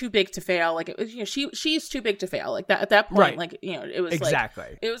just too big to fail. Like it was, she's too big to fail. Like that at that point, like it was exactly.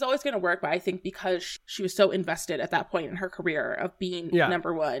 Like, it was always going to work. But I think because she was so invested at that point in her career of being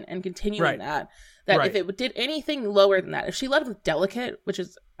 #1 and continuing that if it did anything lower than that, if she led with Delicate, which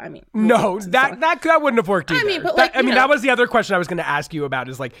is, I mean, no, that wouldn't have worked either. I mean, but like, that was the other question I was going to ask you about,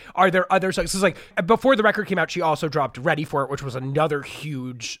 is like, are there other songs? So it's like, before the record came out, she also dropped Ready For It, which was another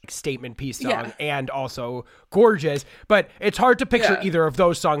huge statement piece song, and also Gorgeous. But it's hard to picture either of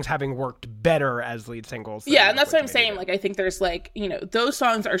those songs having worked better as lead singles. Yeah, and that's what I'm saying. Like, I think there's like, those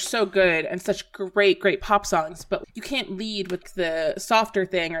songs are so good and such great pop songs, but you can't lead with the softer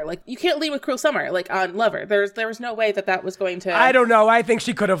thing, or like, you can't lead with Cruel Summer, like on Lover. There was no way that was going to. I don't know. I think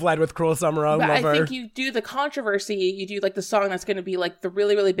she could have led with Cruel Summer on Lover. I think you do the controversy, you do like the song that's going to be like the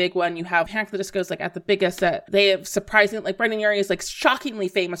really, really big one. You have Panic! At the Disco's like at the biggest that they have surprisingly, like Brendan Urie is like shockingly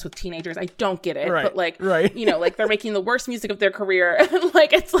famous with teenagers. I don't get it, but like, like they're making the worst music of their career. And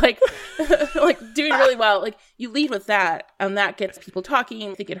like, it's like, like doing really well. Like you lead with that and that gets people talking.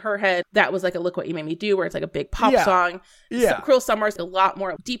 I think in her head, that was like a Look What You Made Me Do, where it's like a big pop song. Yeah. So Cruel Summer is a lot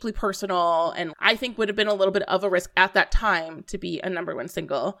more deeply personal, and I think would have been a little bit of a risk at that time to be a #1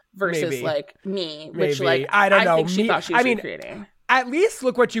 single versus like Me, which like I don't know. Think she thought she was recreating. At least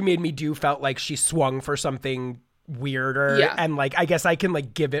Look What You Made Me Do felt like she swung for something weirder, and like I guess I can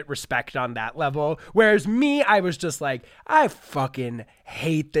like give it respect on that level, whereas Me, I was just like, I fucking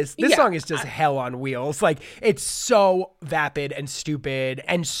hate this song is just hell on wheels. Like it's so vapid and stupid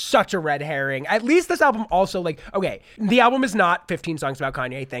and such a red herring. At least this album also, like, okay, the album is not 15 songs about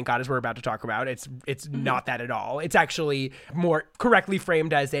Kanye, thank God, as we're about to talk about. It's not that at all. It's actually more correctly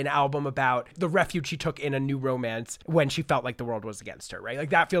framed as an album about the refuge she took in a new romance when she felt like the world was against her, right?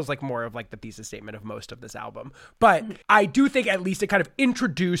 Like that feels like more of like the thesis statement of most of this album. But I do think at least it kind of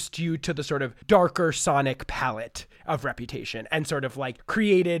introduced you to the sort of darker sonic palette of Reputation and sort of like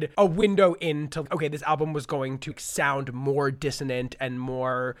created a window into, okay, this album was going to sound more dissonant and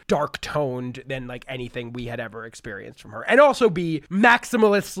more dark toned than like anything we had ever experienced from her, and also be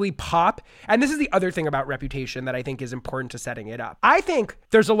maximalistically pop. And this is the other thing about Reputation that I think is important to setting it up. I think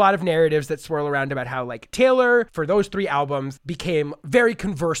there's a lot of narratives that swirl around about how like Taylor, for those 3 albums, became very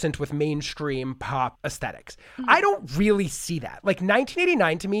conversant with mainstream pop aesthetics. I don't really see that. Like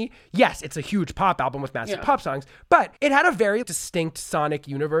 1989 to me, yes, it's a huge pop album with massive pop songs, but it had a very distinct sonic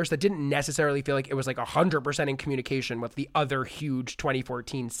universe that didn't necessarily feel like it was like 100% in communication with the other huge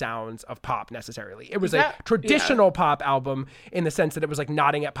 2014 sounds of pop necessarily. It was a traditional pop album in the sense that it was like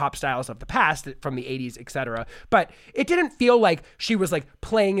nodding at pop styles of the past from the 80s, etc. But it didn't feel like she was like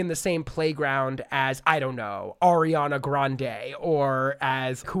playing in the same playground as, I don't know, Ariana Grande or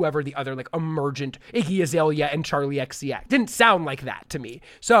as whoever the other like emergent Iggy Azalea and Charlie XCX. Didn't sound like that to me.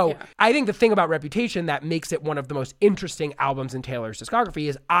 So I think the thing about Reputation that makes it one of the most interesting albums in Taylor's discography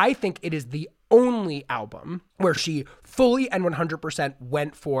is I think it is the only album where she fully and 100%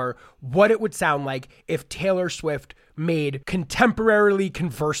 went for what it would sound like if Taylor Swift made contemporarily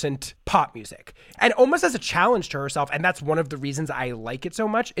conversant pop music, and almost as a challenge to herself. And that's one of the reasons I like it so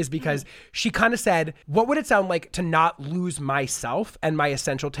much, is because she kind of said, what would it sound like to not lose myself and my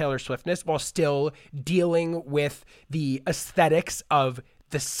essential Taylor Swiftness while still dealing with the aesthetics of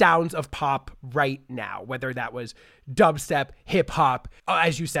the sounds of pop right now, whether that was dubstep, hip hop,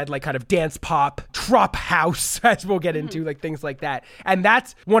 as you said, like kind of dance pop, trop house, as we'll get into, like things like that. And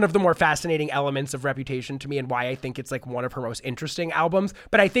that's one of the more fascinating elements of Reputation to me and why I think it's like one of her most interesting albums.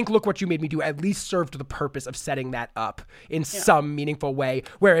 But I think Look What You Made Me Do at least served the purpose of setting that up in some meaningful way,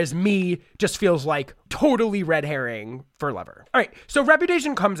 whereas Me just feels like totally red herring for Lover. All right, so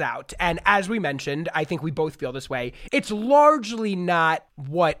Reputation comes out, and as we mentioned, I think we both feel this way. It's largely not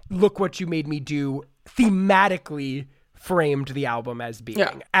what Look What You Made Me Do thematically framed the album as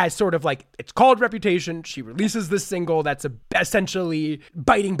being, as sort of like, it's called Reputation. She releases this single that's essentially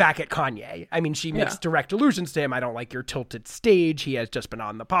biting back at Kanye. I mean, she makes direct allusions to him. I don't like your tilted stage. He has just been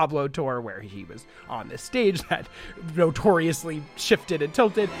on the Pablo tour where he was on this stage that notoriously shifted and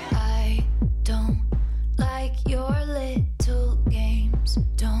tilted. I don't like your little games.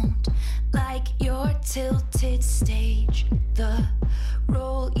 Don't like your tilted stage. The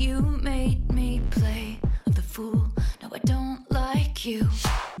role you made me play of the fool. No, I don't like you.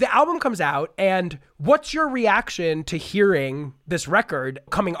 The album comes out, and what's your reaction to hearing this record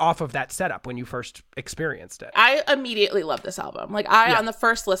coming off of that setup when you first experienced it? I immediately loved this album. Like, on the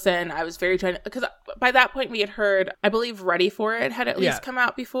first listen, I was very trying to, because by that point we had heard, I believe Ready For It had at least come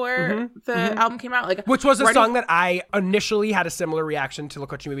out before the album came out. Like, which was a song that I initially had a similar reaction to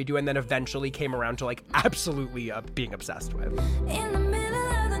Look What You Made Me Do, and then eventually came around to like absolutely being obsessed with. In the middle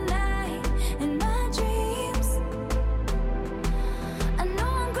of the night, in my dreams, I know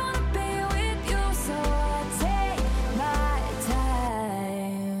I'm gonna be with you, so I take my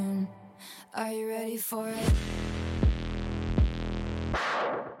time. Are you ready for it?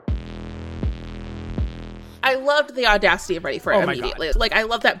 I loved the audacity of Ready For It immediately. God. Like, I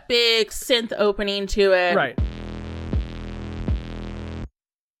love that big synth opening to it. Right.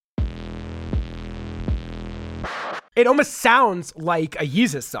 It almost sounds like a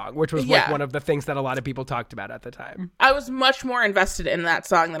Yeezus song, which was like one of the things that a lot of people talked about at the time. I was much more invested in that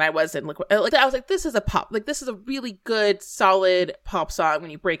song than I was in like I was like, this is a pop, like this is a really good, solid pop song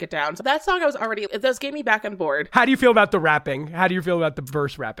when you break it down. So that song, I was already, it does get me back on board. How do you feel about the rapping? How do you feel about the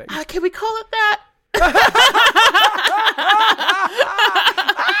verse rapping? Can we call it that?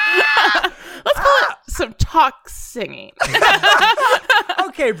 Let's call it some talk singing.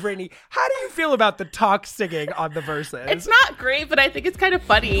 Okay, Brittany, how do you feel about the talk singing on the verses? It's not great, but I think it's kind of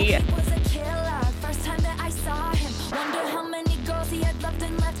funny. Was a killer. First time that I saw him, wonder how many girls he had loved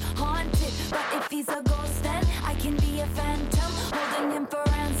and left haunted. But if he's a ghost, then I can be a phantom, holding him for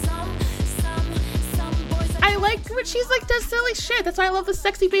ransom. Some boys. I like when she's like does silly shit. That's why I love the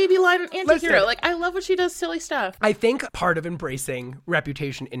sexy baby line in Antihero. Like, I love when she does silly stuff. I think part of embracing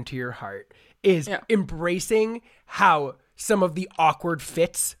Reputation into your heart is embracing how some of the awkward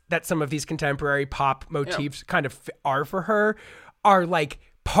fits that some of these contemporary pop motifs kind of are for her are like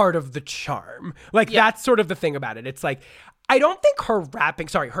part of the charm. Like that's sort of the thing about it. It's like, I don't think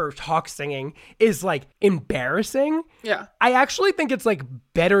her talk singing is like embarrassing. Yeah. I actually think it's like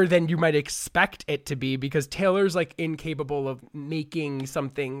better than you might expect it to be, because Taylor's like incapable of making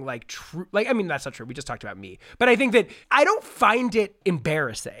something like true. Like, I mean, that's not true. We just talked about Me. But I think that I don't find it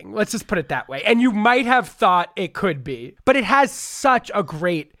embarrassing. Let's just put it that way. And you might have thought it could be, but it has such a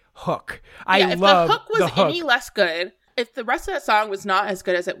great hook. I love the hook was any less good, if the rest of that song was not as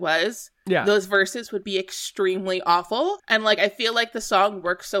good as it was, those verses would be extremely awful. And like, I feel like the song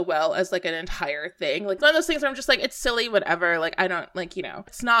works so well as like an entire thing. Like, one of those things where I'm just like, it's silly, whatever. Like, I don't like, you know,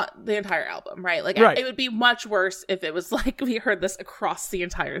 it's not the entire album, right? Like, it would be much worse if it was like we heard this across the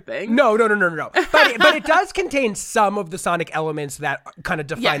entire thing. No. But it does contain some of the sonic elements that kind of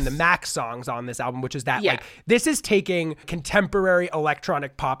define the Max songs on this album, which is that like, this is taking contemporary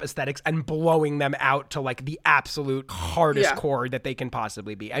electronic pop aesthetics and blowing them out to like the absolute hardest core that they can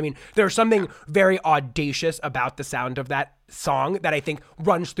possibly be. I mean, there's something very audacious about the sound of that song that I think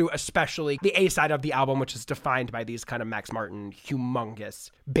runs through especially the A side of the album, which is defined by these kind of Max Martin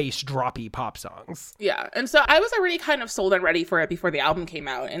humongous bass droppy pop songs. Yeah. And so I was already kind of sold and ready for it before the album came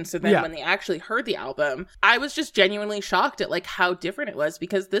out. And so then when they actually heard the album, I was just genuinely shocked at like how different it was,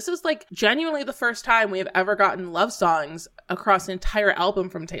 because this is like genuinely the first time we have ever gotten love songs across an entire album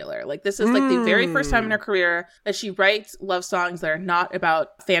from Taylor. Like, this is like the very first time in her career that she writes love songs that are not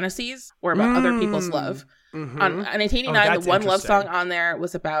about fantasies or about other people's love. Mm-hmm. On 1989, the one love song on there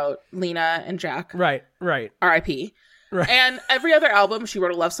was about Lena and Jack. Right. R.I.P. Right. And every other album, she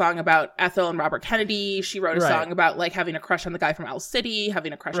wrote a love song about Ethel and Robert Kennedy. She wrote a song about like having a crush on the guy from Owl City,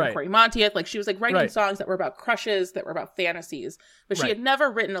 having a crush on Corey Monteith. Like, she was like writing songs that were about crushes, that were about fantasies. But she had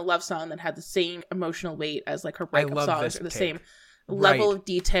never written a love song that had the same emotional weight as like her breakup songs, or the same level of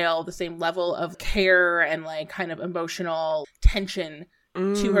detail, the same level of care and like kind of emotional tension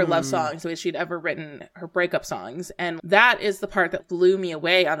to her love songs the way she'd ever written her breakup songs. And that is the part that blew me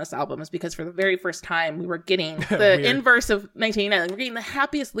away on this album, is because for the very first time we were getting the inverse of 1989. Like, we're getting the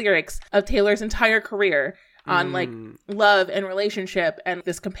happiest lyrics of Taylor's entire career on like love and relationship and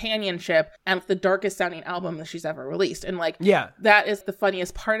this companionship, and the darkest sounding album that she's ever released. And like, that is the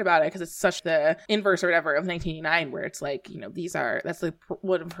funniest part about it, because it's such the inverse or whatever of 1989, where it's like, you know, that's like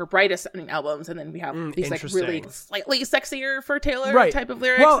one of her brightest sounding albums, and then we have these like really slightly sexier for Taylor type of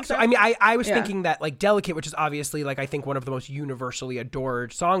lyrics. Well, so, I mean, I was thinking that like Delicate, which is obviously like I think one of the most universally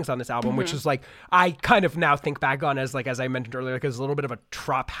adored songs on this album, which is like I kind of now think back on as like, as I mentioned earlier, like as a little bit of a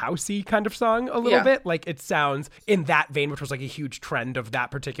trop housey kind of song, a little bit like it's sounds in that vein, which was like a huge trend of that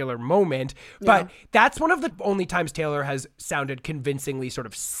particular moment. But that's one of the only times Taylor has sounded convincingly sort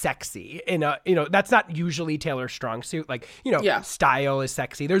of sexy in a, you know, that's not usually Taylor's strong suit. Like, you know, style is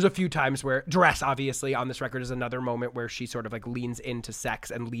sexy. There's a few times where dress, obviously, on this record is another moment where she sort of like leans into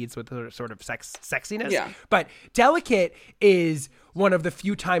sex and leads with her sort of sexiness. Yeah. But Delicate is one of the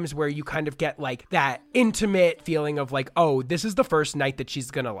few times where you kind of get like that intimate feeling of like, oh, this is the first night that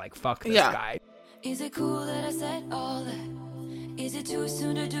she's gonna like fuck this guy. Is it cool that I said all that? Is it too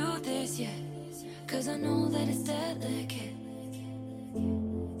soon to do this yet? Cause I know that it's delicate.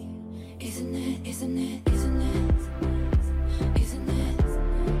 Isn't it, isn't it, isn't it? Isn't it?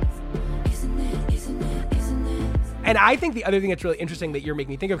 Isn't it, isn't it, isn't it? And I think the other thing that's really interesting that you're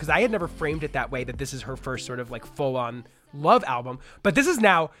making me think of, because I had never framed it that way, that this is her first sort of like full-on love album, but this is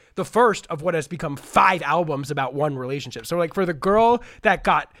now the first of what has become 5 albums about one relationship. So like for the girl that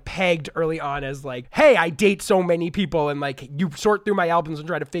got pegged early on as like, hey, I date so many people, and like you sort through my albums and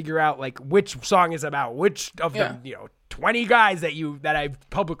try to figure out like which song is about which of the, you know, 20 guys that I've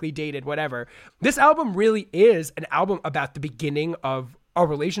publicly dated, whatever. This album really is an album about the beginning of a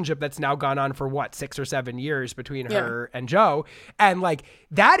relationship that's now gone on for 6 or 7 years between her and Joe. And like,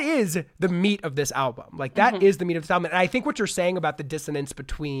 that is the meat of this album. Like that is the meat of this album. And I think what you're saying about the dissonance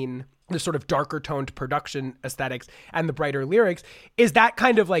between the sort of darker toned production aesthetics and the brighter lyrics is that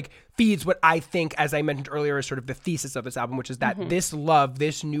kind of like feeds what I think, as I mentioned earlier, is sort of the thesis of this album, which is that this love,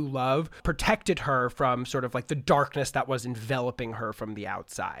 this new love, protected her from sort of like the darkness that was enveloping her from the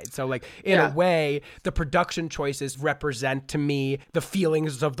outside. So like in a way, the production choices represent to me the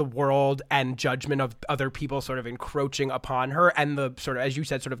feelings of the world and judgment of other people sort of encroaching upon her, and the sort of, as you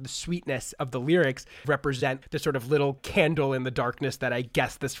said, sort of the sweetness of the lyrics represent the sort of little candle in the darkness that I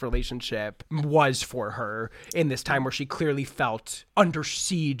guess this relationship was for her in this time where she clearly felt under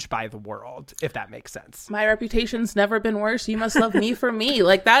siege by the world, if that makes sense. My reputation's never been worse. You must love me for me.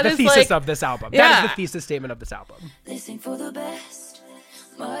 Like that is the thesis like, of this album. That is the thesis statement of this album. Listen for the best.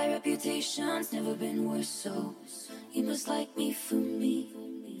 My reputation's never been worse, so you must like me for me.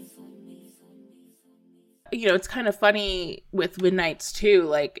 You know, it's kind of funny with Midnights too.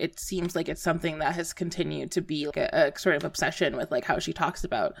 Like, it seems like it's something that has continued to be like a sort of obsession with like how she talks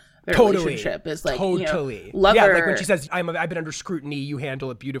about their relationship is like, you know, Lover. Yeah, like when she says, I've been under scrutiny, you handle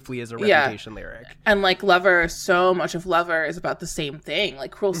it beautifully as a reputation lyric. And like Lover, so much of Lover is about the same thing.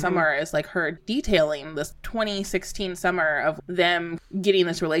 Like Cruel Summer is like her detailing this 2016 summer of them getting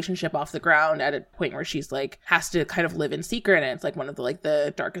this relationship off the ground at a point where she's like has to kind of live in secret, and it's like one of the like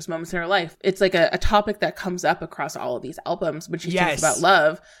the darkest moments in her life. It's like a topic that comes up across all of these albums, but she talks about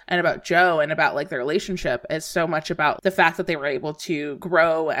love and about Joe and about like their relationship is so much about the fact that they were able to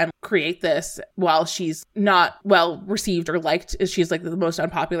grow and create this while she's not well received or liked. She's like the most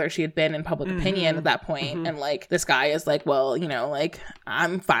unpopular she had been in public opinion at that point. And like this guy is like, well, you know, like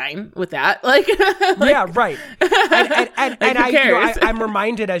I'm fine with that. Like, yeah, right. And like, I'm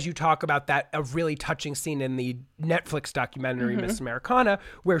reminded as you talk about that a really touching scene in the Netflix documentary Miss Americana,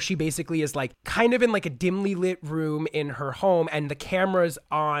 where she basically is like kind of in like a dimly lit room in her home, and the camera's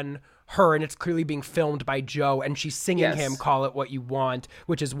on her and it's clearly being filmed by Joe, and she's singing him Call It What You Want,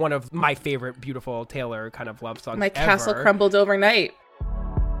 which is one of my favorite beautiful Taylor kind of love songs My castle crumbled overnight.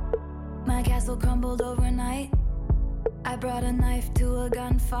 My castle crumbled overnight. I brought a knife to a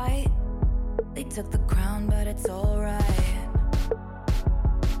gunfight. They took the crown, but it's alright.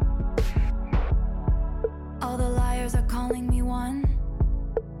 All the liars are calling me one.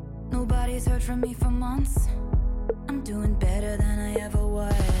 Nobody's heard from me for months. I'm doing better than I ever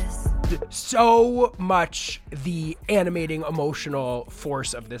was. So much the animating emotional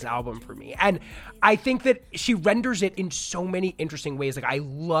force of this album for me. And I think that she renders it in so many interesting ways. Like, I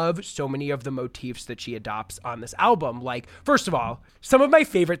love so many of the motifs that she adopts on this album. Like, first of all, some of my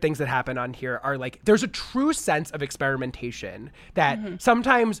favorite things that happen on here are like, there's a true sense of experimentation that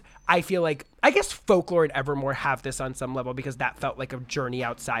sometimes I feel like I guess Folklore and Evermore have this on some level because that felt like a journey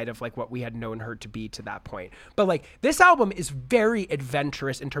outside of like what we had known her to be to that point. But like this album is very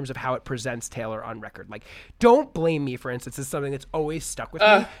adventurous in terms of how it presents Taylor on record. Like Don't Blame Me, for instance, is something that's always stuck with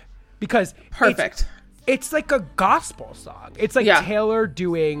me because perfect. It's like a gospel song. It's like Taylor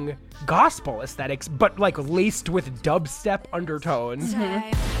doing gospel aesthetics, but like laced with dubstep undertones. Don't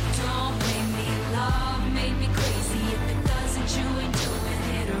blame me, love made me crazy. If it doesn't, you ain't doing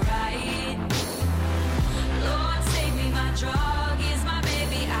it right. Lord, save me, my drug is my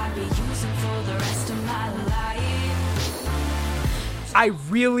baby. I'll be using for the rest of my life. I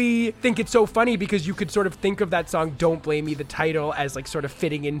really think it's so funny because you could sort of think of that song, Don't Blame Me, the title, as like sort of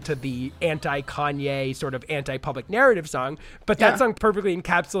fitting into the anti-Kanye, sort of anti-public narrative song. But that song perfectly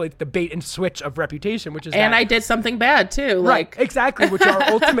encapsulates the bait and switch of Reputation, which is And I Did Something Bad, too. Right, exactly, which are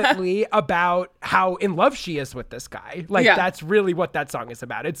ultimately about how in love she is with this guy. Like, that's really what that song is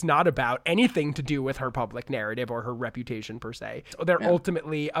about. It's not about anything to do with her public narrative or her reputation, per se. They're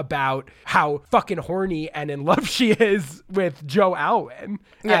ultimately about how fucking horny and in love she is with Joe Alwyn.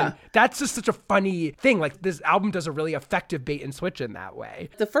 And that's just such a funny thing. Like this album does a really effective bait and switch in that way.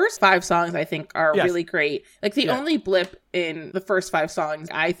 The first 5 songs I think are really great. Like the only blip in the first 5 songs,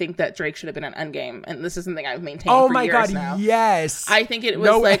 I think that Drake should have been on Endgame, and this is something I've maintained for years now. Yes. I think it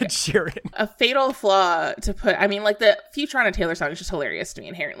was like a fatal flaw to put. I mean, like the Future on a Taylor song is just hilarious to me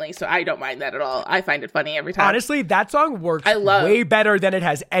inherently, so I don't mind that at all. I find it funny every time. Honestly, that song works way better than it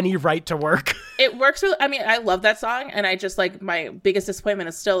has any right to work. It works really, I mean, I love that song, and I just like my biggest disappointment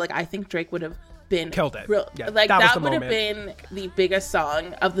is still like I think Drake would have killed it. Like that would have been the biggest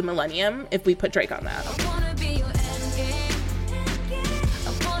song of the millennium if we put Drake on that. I wanna be your endgame.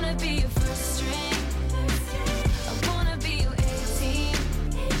 I wanna be your first string. I wanna be your 18.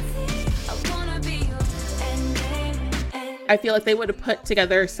 I wanna be your endgame. I feel like they would have put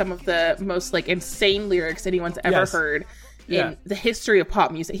together some of the most like insane lyrics anyone's ever heard in the history of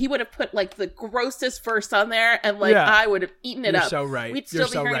pop music. He would have put like the grossest verse on there, and like I would have eaten it up. You're so right. We'd still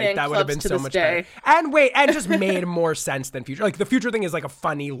be hearing it in that would have been clubs to so this much day. better. And just made more sense than Future. Like the Future thing is like a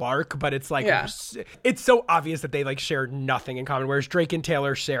funny lark, but it's like it's so obvious that they like share nothing in common, whereas Drake and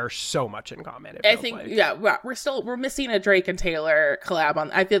Taylor share so much in common. I think we're missing a Drake and Taylor collab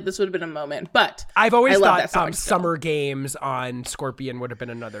on. I feel this would have been a moment, but I've always thought Summer Games on Scorpion would have been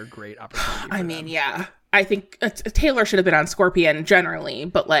another great opportunity. I mean, I think Taylor should have been on Scorpion generally,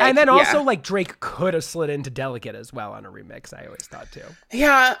 but like, and then also like Drake could have slid into Delicate as well on a remix. I always thought too.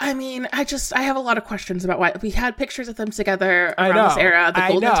 Yeah, I mean, I have a lot of questions about why we had pictures of them together around this era, the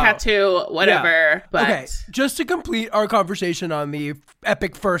golden tattoo, whatever. But okay, just to complete our conversation on the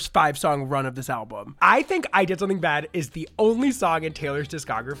epic first 5-song run of this album, I think I Did Something Bad is the only song in Taylor's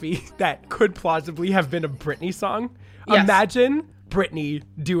discography that could plausibly have been a Brittany song. Yes. Imagine Brittany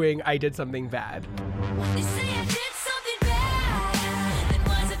doing I Did Something Bad. They say I did something bad, then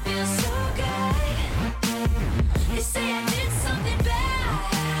why's it feel so good? They say I did something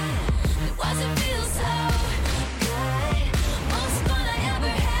bad, then why's it feel so good? Most fun I ever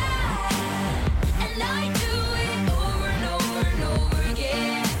had, and I do it over and over and over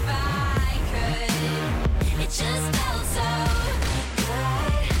again if I could. It just felt so good.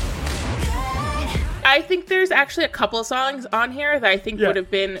 I think there's actually a couple of songs on here that I think would have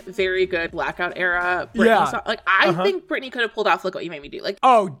been very good Blackout era Britney song. Like I think Britney could have pulled off Look What You Made Me Do. Like,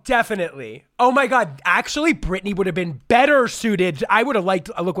 oh, definitely. Oh my God. Actually, Britney would have been better suited. I would have liked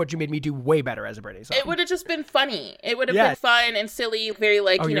Look What You Made Me Do way better as a Britney song. It would have just been funny. It would have been fun and silly, very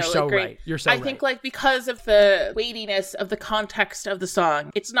like, you're so like great. Right. You're so I think like because of the weightiness of the context of the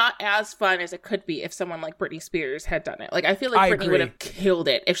song, it's not as fun as it could be if someone like Britney Spears had done it. Like I feel like Britney would have killed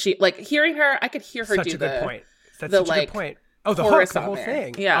it if she, like hearing her, I could hear her such do a good point. That's the, such a like, good point. Oh, the hook, the whole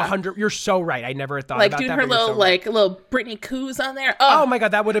thing. Yeah. 100. You're so right. I never thought like about doing that. her little little Britney coos on there. Oh my God,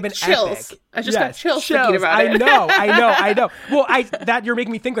 that would have been chills. Epic. I just got chills thinking about it. I know. Well, that you're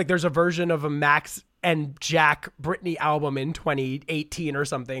making me think like there's a version of a Max and Jack Britney album in 2018 or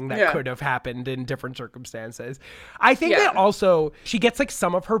something that could have happened in different circumstances. I think that also she gets like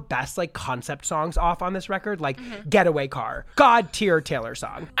some of her best like concept songs off on this record, like Getaway Car, God tier Taylor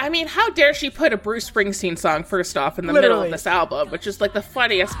song. I mean, how dare she put a Bruce Springsteen song first off in the middle of this album, which is like the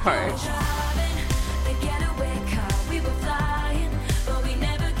funniest part.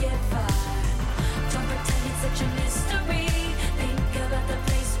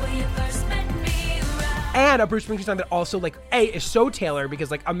 and a Bruce Springsteen song that also like is so Taylor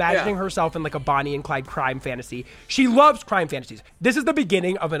because like imagining herself in like a Bonnie and Clyde crime fantasy. She loves crime fantasies. This is the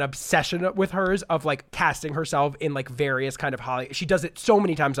beginning of an obsession with hers of like casting herself in like various kind of Hollywood. She does it so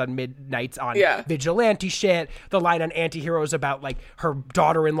many times on Midnights on vigilante shit. The line on Anti-Heroes about like her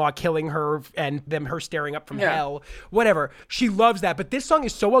daughter-in-law killing her and her staring up from hell. Whatever. She loves that. But this song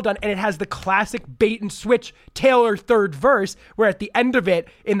is so well done, and it has the classic bait and switch Taylor third verse where at the end of it,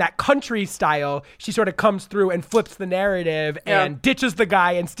 in that country style, she sort of comes through and flips the narrative and ditches the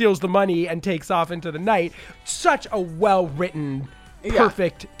guy and steals the money and takes off into the night. Such a well-written,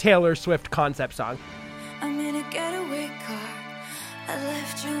 perfect Taylor Swift concept song. I'm in a getaway car. I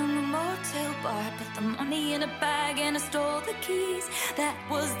left you in the motel bar. Put the money in a bag and I stole the keys. That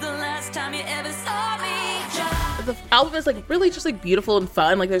was the last time you ever saw me. The album is like really just like beautiful and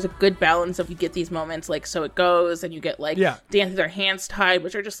fun. Like there's a good balance of you get these moments like So It Goes, and you get like Dance with Our Hands Tied,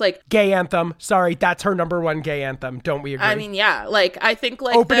 which are just like gay anthem. Sorry, that's her number one gay anthem. Don't we agree? I mean, like I think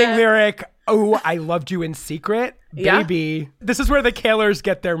like opening lyric. Oh, I loved you in secret, baby. This is where the Kaylors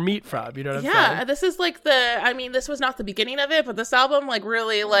get their meat from. You know what I'm saying? Yeah, this is like this was not the beginning of it, but this album like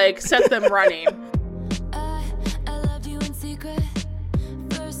really like set them running. I loved you in secret.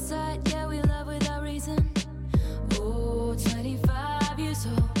 First sight, yeah, we love without reason. Oh, 25 years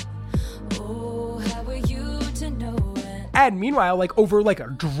old. Oh, how were you to know it? And meanwhile, like over like a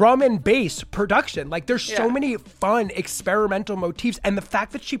drum and bass production, like there's so many fun experimental motifs, and the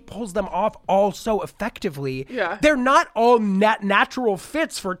fact that she pulls them off all so effectively, they're not all natural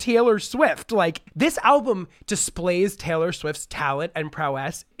fits for Taylor Swift. Like this album displays Taylor Swift's talent and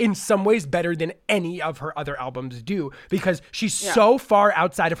prowess in some ways better than any of her other albums do, because she's so far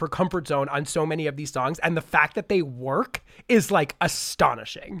outside of her comfort zone on so many of these songs, and the fact that they work is like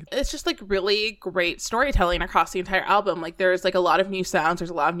astonishing. It's just like really great storytelling across the entire album. Like there's like a lot of new sounds,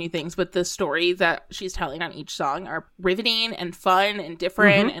 there's a lot of new things, but the story that she's telling on each song are riveting and fun and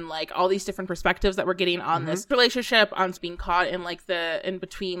different, and like all these different perspectives that we're getting on this relationship, on being caught in like in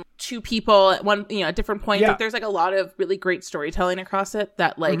between two people at one, at different points. Like there's like a lot of really great storytelling across it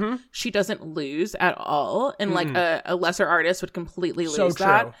that like she doesn't lose at all, and like a lesser artist would completely lose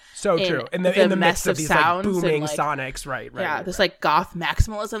that. So true. In the midst of these like booming sonics, right. This like goth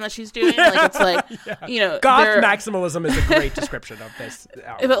maximalism that she's doing. Like it's like goth maximalism is a great description of this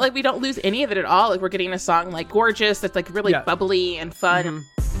album. But like we don't lose any of it at all. Like we're getting a song like Gorgeous that's like really bubbly and fun.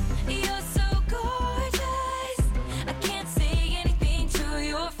 You're so gorgeous. I can't say anything to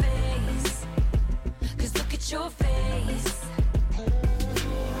your face. 'Cause look at your face.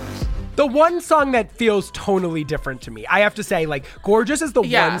 The one song that feels tonally different to me, I have to say, like, Gorgeous is the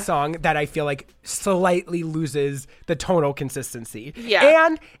one song that I feel like slightly loses the tonal consistency.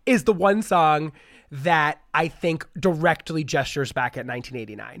 And is the one song that I think directly gestures back at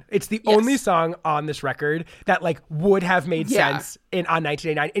 1989. It's the only song on this record that like would have made sense on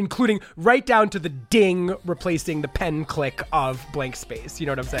 1989, including right down to the ding replacing the pen click of Blank Space. You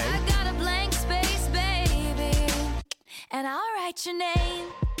know what I'm saying? I got a blank space, baby, and I'll write your name.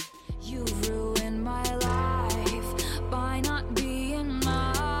 You ruined my life by not being mine.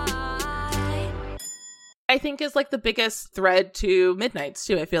 I think is like the biggest thread to Midnights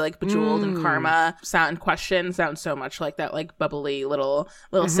too. I feel like Bejeweled and Karma Question sound so much like that like bubbly little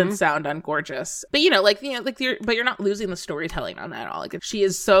synth sound on Gorgeous. But you're not losing the storytelling on that at all. Like she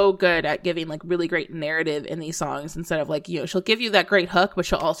is so good at giving like really great narrative in these songs, instead of like, she'll give you that great hook, but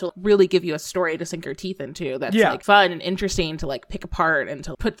she'll also really give you a story to sink your teeth into that's like fun and interesting to like pick apart and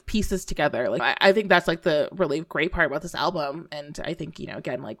to put pieces together. Like I think that's like the really great part about this album. And I think,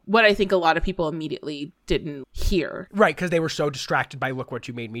 again, like what I think a lot of people immediately didn't hear. Right, because they were so distracted by Look What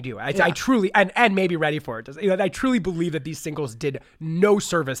You Made Me Do. I truly, and maybe Ready For It. I truly believe that these singles did no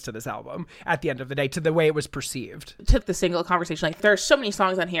service to this album at the end of the day, to the way it was perceived. Took the single conversation. Like there are so many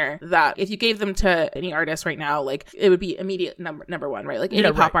songs on here that if you gave them to any artist right now, like it would be immediate number one, right? Like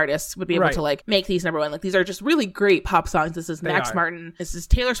any pop artists would be able to like make these number one. Like these are just really great pop songs. This is Max Martin. This is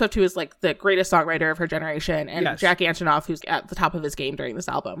Taylor Swift, who is like the greatest songwriter of her generation, and Jack Antonoff, who's at the top of his game during this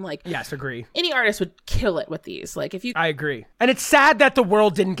album. Like agree. Any artist would kill it with these. Like I agree. And it's sad that the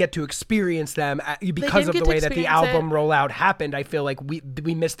world didn't get to experience them because of the way that the album rollout happened. I feel like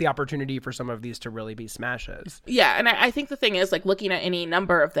we missed the opportunity for some of these to really be smashes. Yeah, and I think the thing is, like, looking at any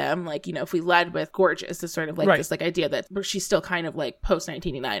number of them, like, if we led with Gorgeous, is sort of like this like idea that she's still kind of like post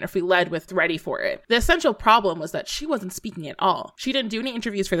 1989, or if we led with Ready For It, the essential problem was that she wasn't speaking at all. She didn't do any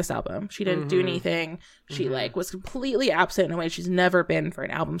interviews for this album. She didn't do anything. She like was completely absent in a way she's never been for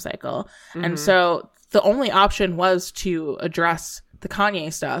an album cycle. And so the only option was to address the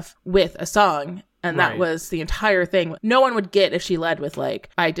Kanye stuff with a song. And that was the entire thing. No one would get if she led with like,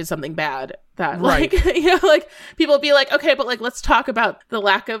 I did something bad that. Like, like people be like, okay, but like, let's talk about the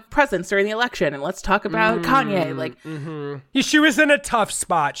lack of presence during the election and let's talk about Kanye. Like, she was in a tough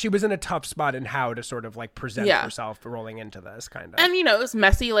spot. She was in a tough spot in how to sort of like present herself rolling into this kind of. And, it was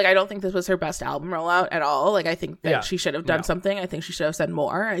messy. Like, I don't think this was her best album rollout at all. Like, I think that she should have done something. I think she should have said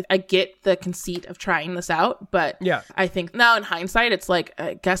more. I get the conceit of trying this out, but I think now in hindsight, it's like,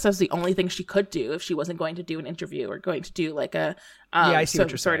 I guess that's the only thing she could do if she wasn't going to do an interview or going to do like a I see what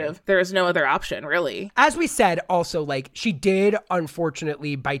you're sort saying. of, there is no other option really. As we said, also, like, she did,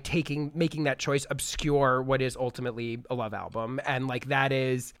 unfortunately, by making that choice, obscure what is ultimately a Love album. And like, that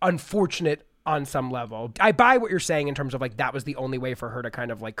is unfortunate on some level. I buy what you're saying in terms of like, that was the only way for her to kind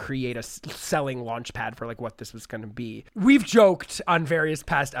of like create a selling launch pad for like what this was going to be. We've joked on various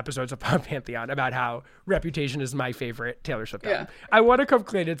past episodes of Pop Pantheon about how Reputation is my favorite Taylor Swift album. I want to come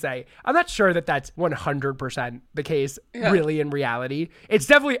clean and say, I'm not sure that that's 100% the case really in reality. It's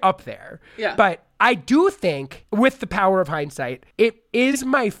definitely up there. But I do think, with the power of hindsight, it is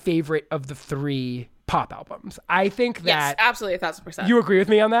my favorite of the 3 pop albums. I think that... Yes, absolutely, 1,000%. You agree with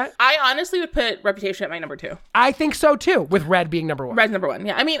me on that? I honestly would put Reputation at my number 2. I think so too, with Red being number 1. Red's number 1,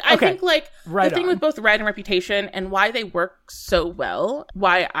 yeah. I mean, I think like the thing with both Red and Reputation and why they work so well,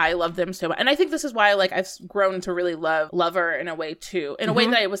 why I love them so much, and I think this is why like I've grown to really love Lover in a way too, in a way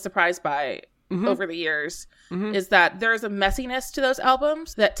that I was surprised by over the years, is that there's a messiness to those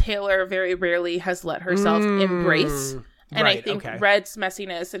albums that Taylor very rarely has let herself embrace. And I think Red's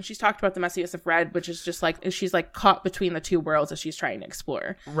messiness, and she's talked about the messiness of Red, which is just like, she's like caught between the two worlds as she's trying to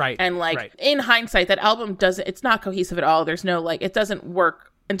explore. And like, in hindsight, that album it's not cohesive at all. There's no like, it doesn't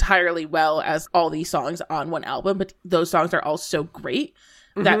work entirely well as all these songs on one album, but those songs are all so great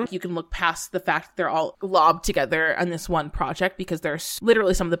that you can look past the fact that they're all lobbed together on this one project, because they're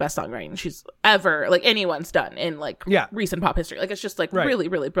literally some of the best songwriting she's ever, like, anyone's done in like recent pop history. Like, it's just like really,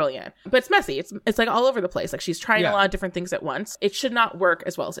 really brilliant. But it's messy. It's like all over the place. Like, she's trying a lot of different things at once. It should not work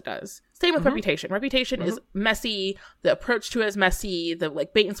as well as it does. Same with Reputation. Reputation is messy. The approach to it is messy. The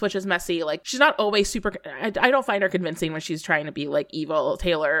like bait and switch is messy. Like, she's not always super. I don't find her convincing when she's trying to be like evil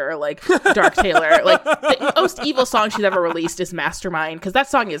Taylor or like dark Taylor. Like, the most evil song she's ever released is Mastermind, because that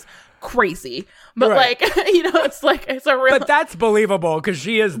song is crazy, but like, it's like, it's a real, but that's believable because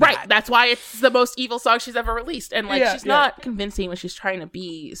she is that. That's why it's the most evil song she's ever released. And like, she's not convincing when she's trying to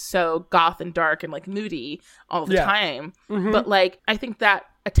be so goth and dark and like moody all the time. But like, I think that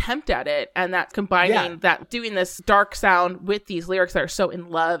attempt at it, and that combining that, doing this dark sound with these lyrics that are so in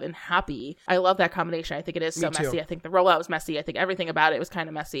love and happy, I love that combination. I think it is so messy. I think the rollout was messy. I think everything about it was kind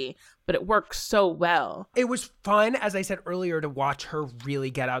of messy, but it works so well. It was fun, as I said earlier, to watch her really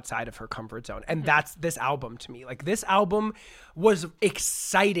get outside of her comfort zone, and that's this album to me. Like, this album was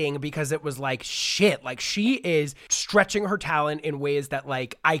exciting because it was like, shit, like, she is stretching her talent in ways that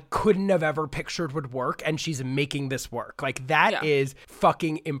like I couldn't have ever pictured would work, and she's making this work. Like, that is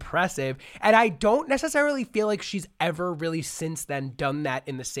fucking impressive. And I don't necessarily feel like she's ever really since then done that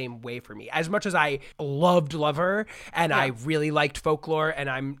in the same way for me. As much as I loved Lover and I really liked Folklore, and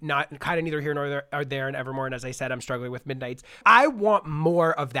I'm not kind of neither here nor there and Evermore, and as I said, I'm struggling with Midnights, I want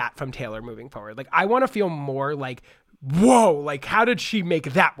more of that from Taylor moving forward. Like, I want to feel more like, whoa, like, how did she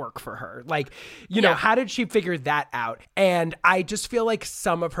make that work for her? Like, you know, how did she figure that out? And I just feel like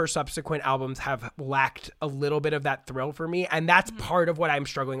some of her subsequent albums have lacked a little bit of that thrill for me. And that's part of what I'm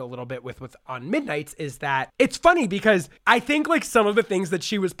struggling a little bit with on Midnights, is that it's funny because I think like some of the things that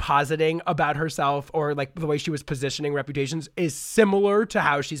she was positing about herself, or like the way she was positioning Reputations, is similar to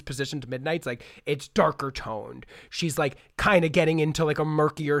how she's positioned Midnights. Like, it's darker toned. She's like kind of getting into like a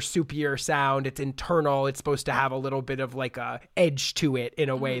murkier, soupier sound. It's internal. It's supposed to have a little bit of like a edge to it in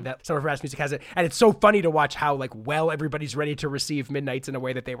a way that some of her past music has it. And it's so funny to watch how like, well, everybody's ready to receive Midnights in a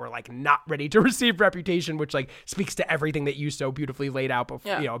way that they were like not ready to receive Reputation, which like speaks to everything that you so beautifully laid out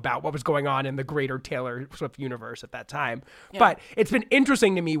before, you know, about what was going on in the greater Taylor Swift universe at that time. But it's been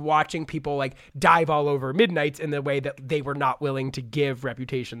interesting to me watching people like dive all over Midnights in the way that they were not willing to give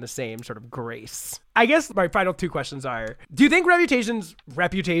Reputation the same sort of grace. I guess my final two questions are, do you think Reputation's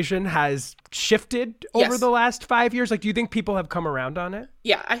reputation has shifted over the last 5 years? Like, do you think people have come around on it?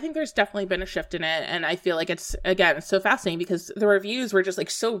 Yeah, I think there's definitely been a shift in it. And I feel like it's so fascinating because the reviews were just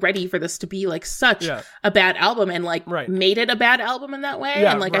like so ready for this to be like such a bad album, and like made it a bad album in that way.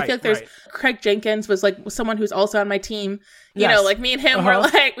 And like, I feel like there's Craig Jenkins was like someone who's also on my team. You know, like me and him were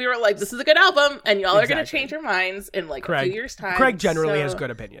like, this is a good album, and y'all are going to change your minds in like a few years' time. Craig generally has good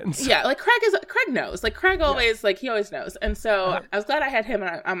opinions. Yeah, like Craig knows. Like, Craig always, like, he always knows. And so I was glad I had him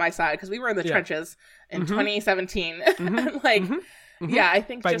on my side, because we were in the trenches in 2017. And like, I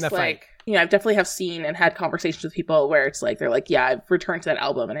think just like, you know, I've definitely have seen and had conversations with people where it's like, they're like, yeah, I've returned to that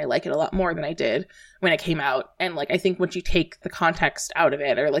album and I like it a lot more than I did when it came out. And like, I think once you take the context out of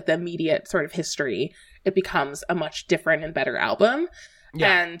it, or like the immediate sort of history, it becomes a much different and better album.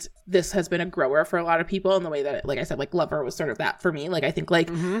 Yeah. And this has been a grower for a lot of people in the way that, like I said, like Lover was sort of that for me. Like, I think like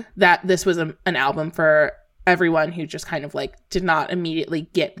that this was an album for everyone who just kind of like did not immediately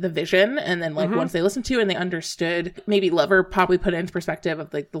get the vision. And then like once they listened to it and they understood, maybe Lover probably put it into perspective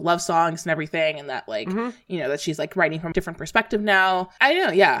of like the love songs and everything. And that like, you know, that she's like writing from a different perspective now. I don't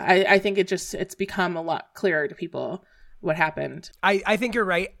know. Yeah. I think it's become a lot clearer to people what happened. I think you're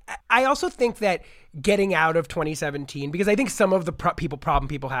right. I also think that getting out of 2017, because I think some of the problem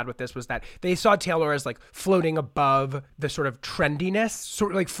people had with this was that they saw Taylor as like floating above the sort of trendiness,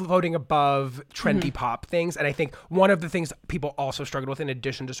 sort of like floating above trendy pop things. And I think one of the things people also struggled with, in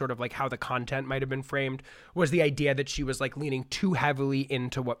addition to sort of like how the content might have been framed, was the idea that she was like leaning too heavily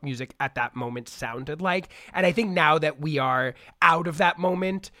into what music at that moment sounded like. And I think now that we are out of that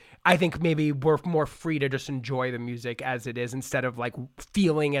moment, I think maybe we're more free to just enjoy the music as it is, instead of like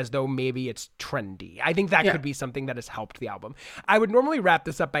feeling as though maybe it's trendy. I think that could be something that has helped the album. I would normally wrap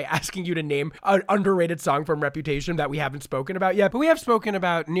this up by asking you to name an underrated song from Reputation that we haven't spoken about yet, but we have spoken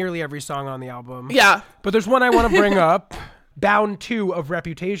about nearly every song on the album. Yeah. But there's one I want to bring up, Bound 2 of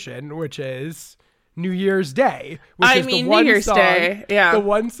Reputation, which is New Year's Day, which is the one New Year's song, Day, yeah, the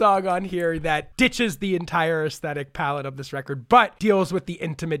one song on here that ditches the entire aesthetic palette of this record, but deals with the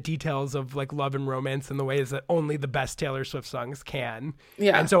intimate details of like love and romance in the ways that only the best Taylor Swift songs can.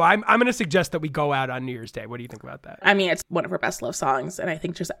 Yeah, and so I'm going to suggest that we go out on New Year's Day. What do you think about that? I mean, it's one of her best love songs, and I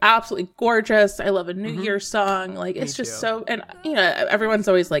think just absolutely gorgeous. I love a New Year's song. Like, it's just so, and you know, everyone's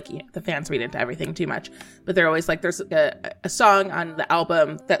always like, you know, the fans read into everything too much, but they're always like, there's a song on the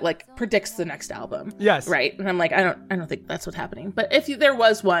album that like predicts the next album. Yes. Right. And I'm like, I don't think that's what's happening. But if there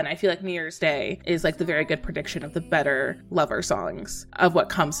was one, I feel like New Year's Day is like the very good prediction of the better Lover songs of what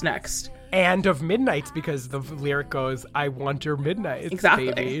comes next. And of Midnights, because the lyric goes, I want your midnights,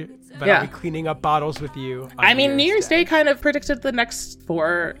 exactly, baby. But I'll be cleaning up bottles with you. I mean, New Year's Day kind of predicted the next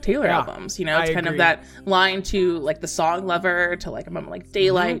 4 Taylor albums. You know, it's kind of that line to like the song Lover, to like a moment like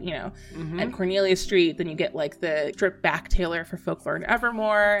Daylight, you know, and Cornelia Street. Then you get like the stripped back Taylor for Folklore and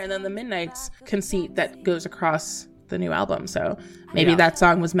Evermore. And then the Midnights conceit that goes across the new album. So maybe that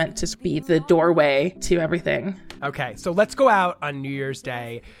song was meant to be the doorway to everything. Okay, so let's go out on New Year's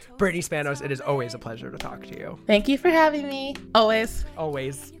Day. Brittany Spanos, it is always a pleasure to talk to you. Thank you for having me. Always.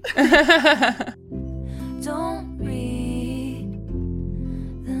 Always. Don't read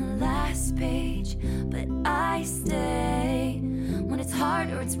the last page, but I stay when it's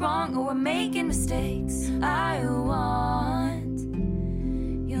hard or it's wrong or we're making mistakes. I want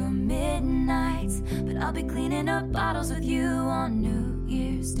your midnights, but I'll be cleaning up bottles with you on New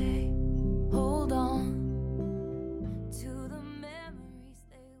Year's Day.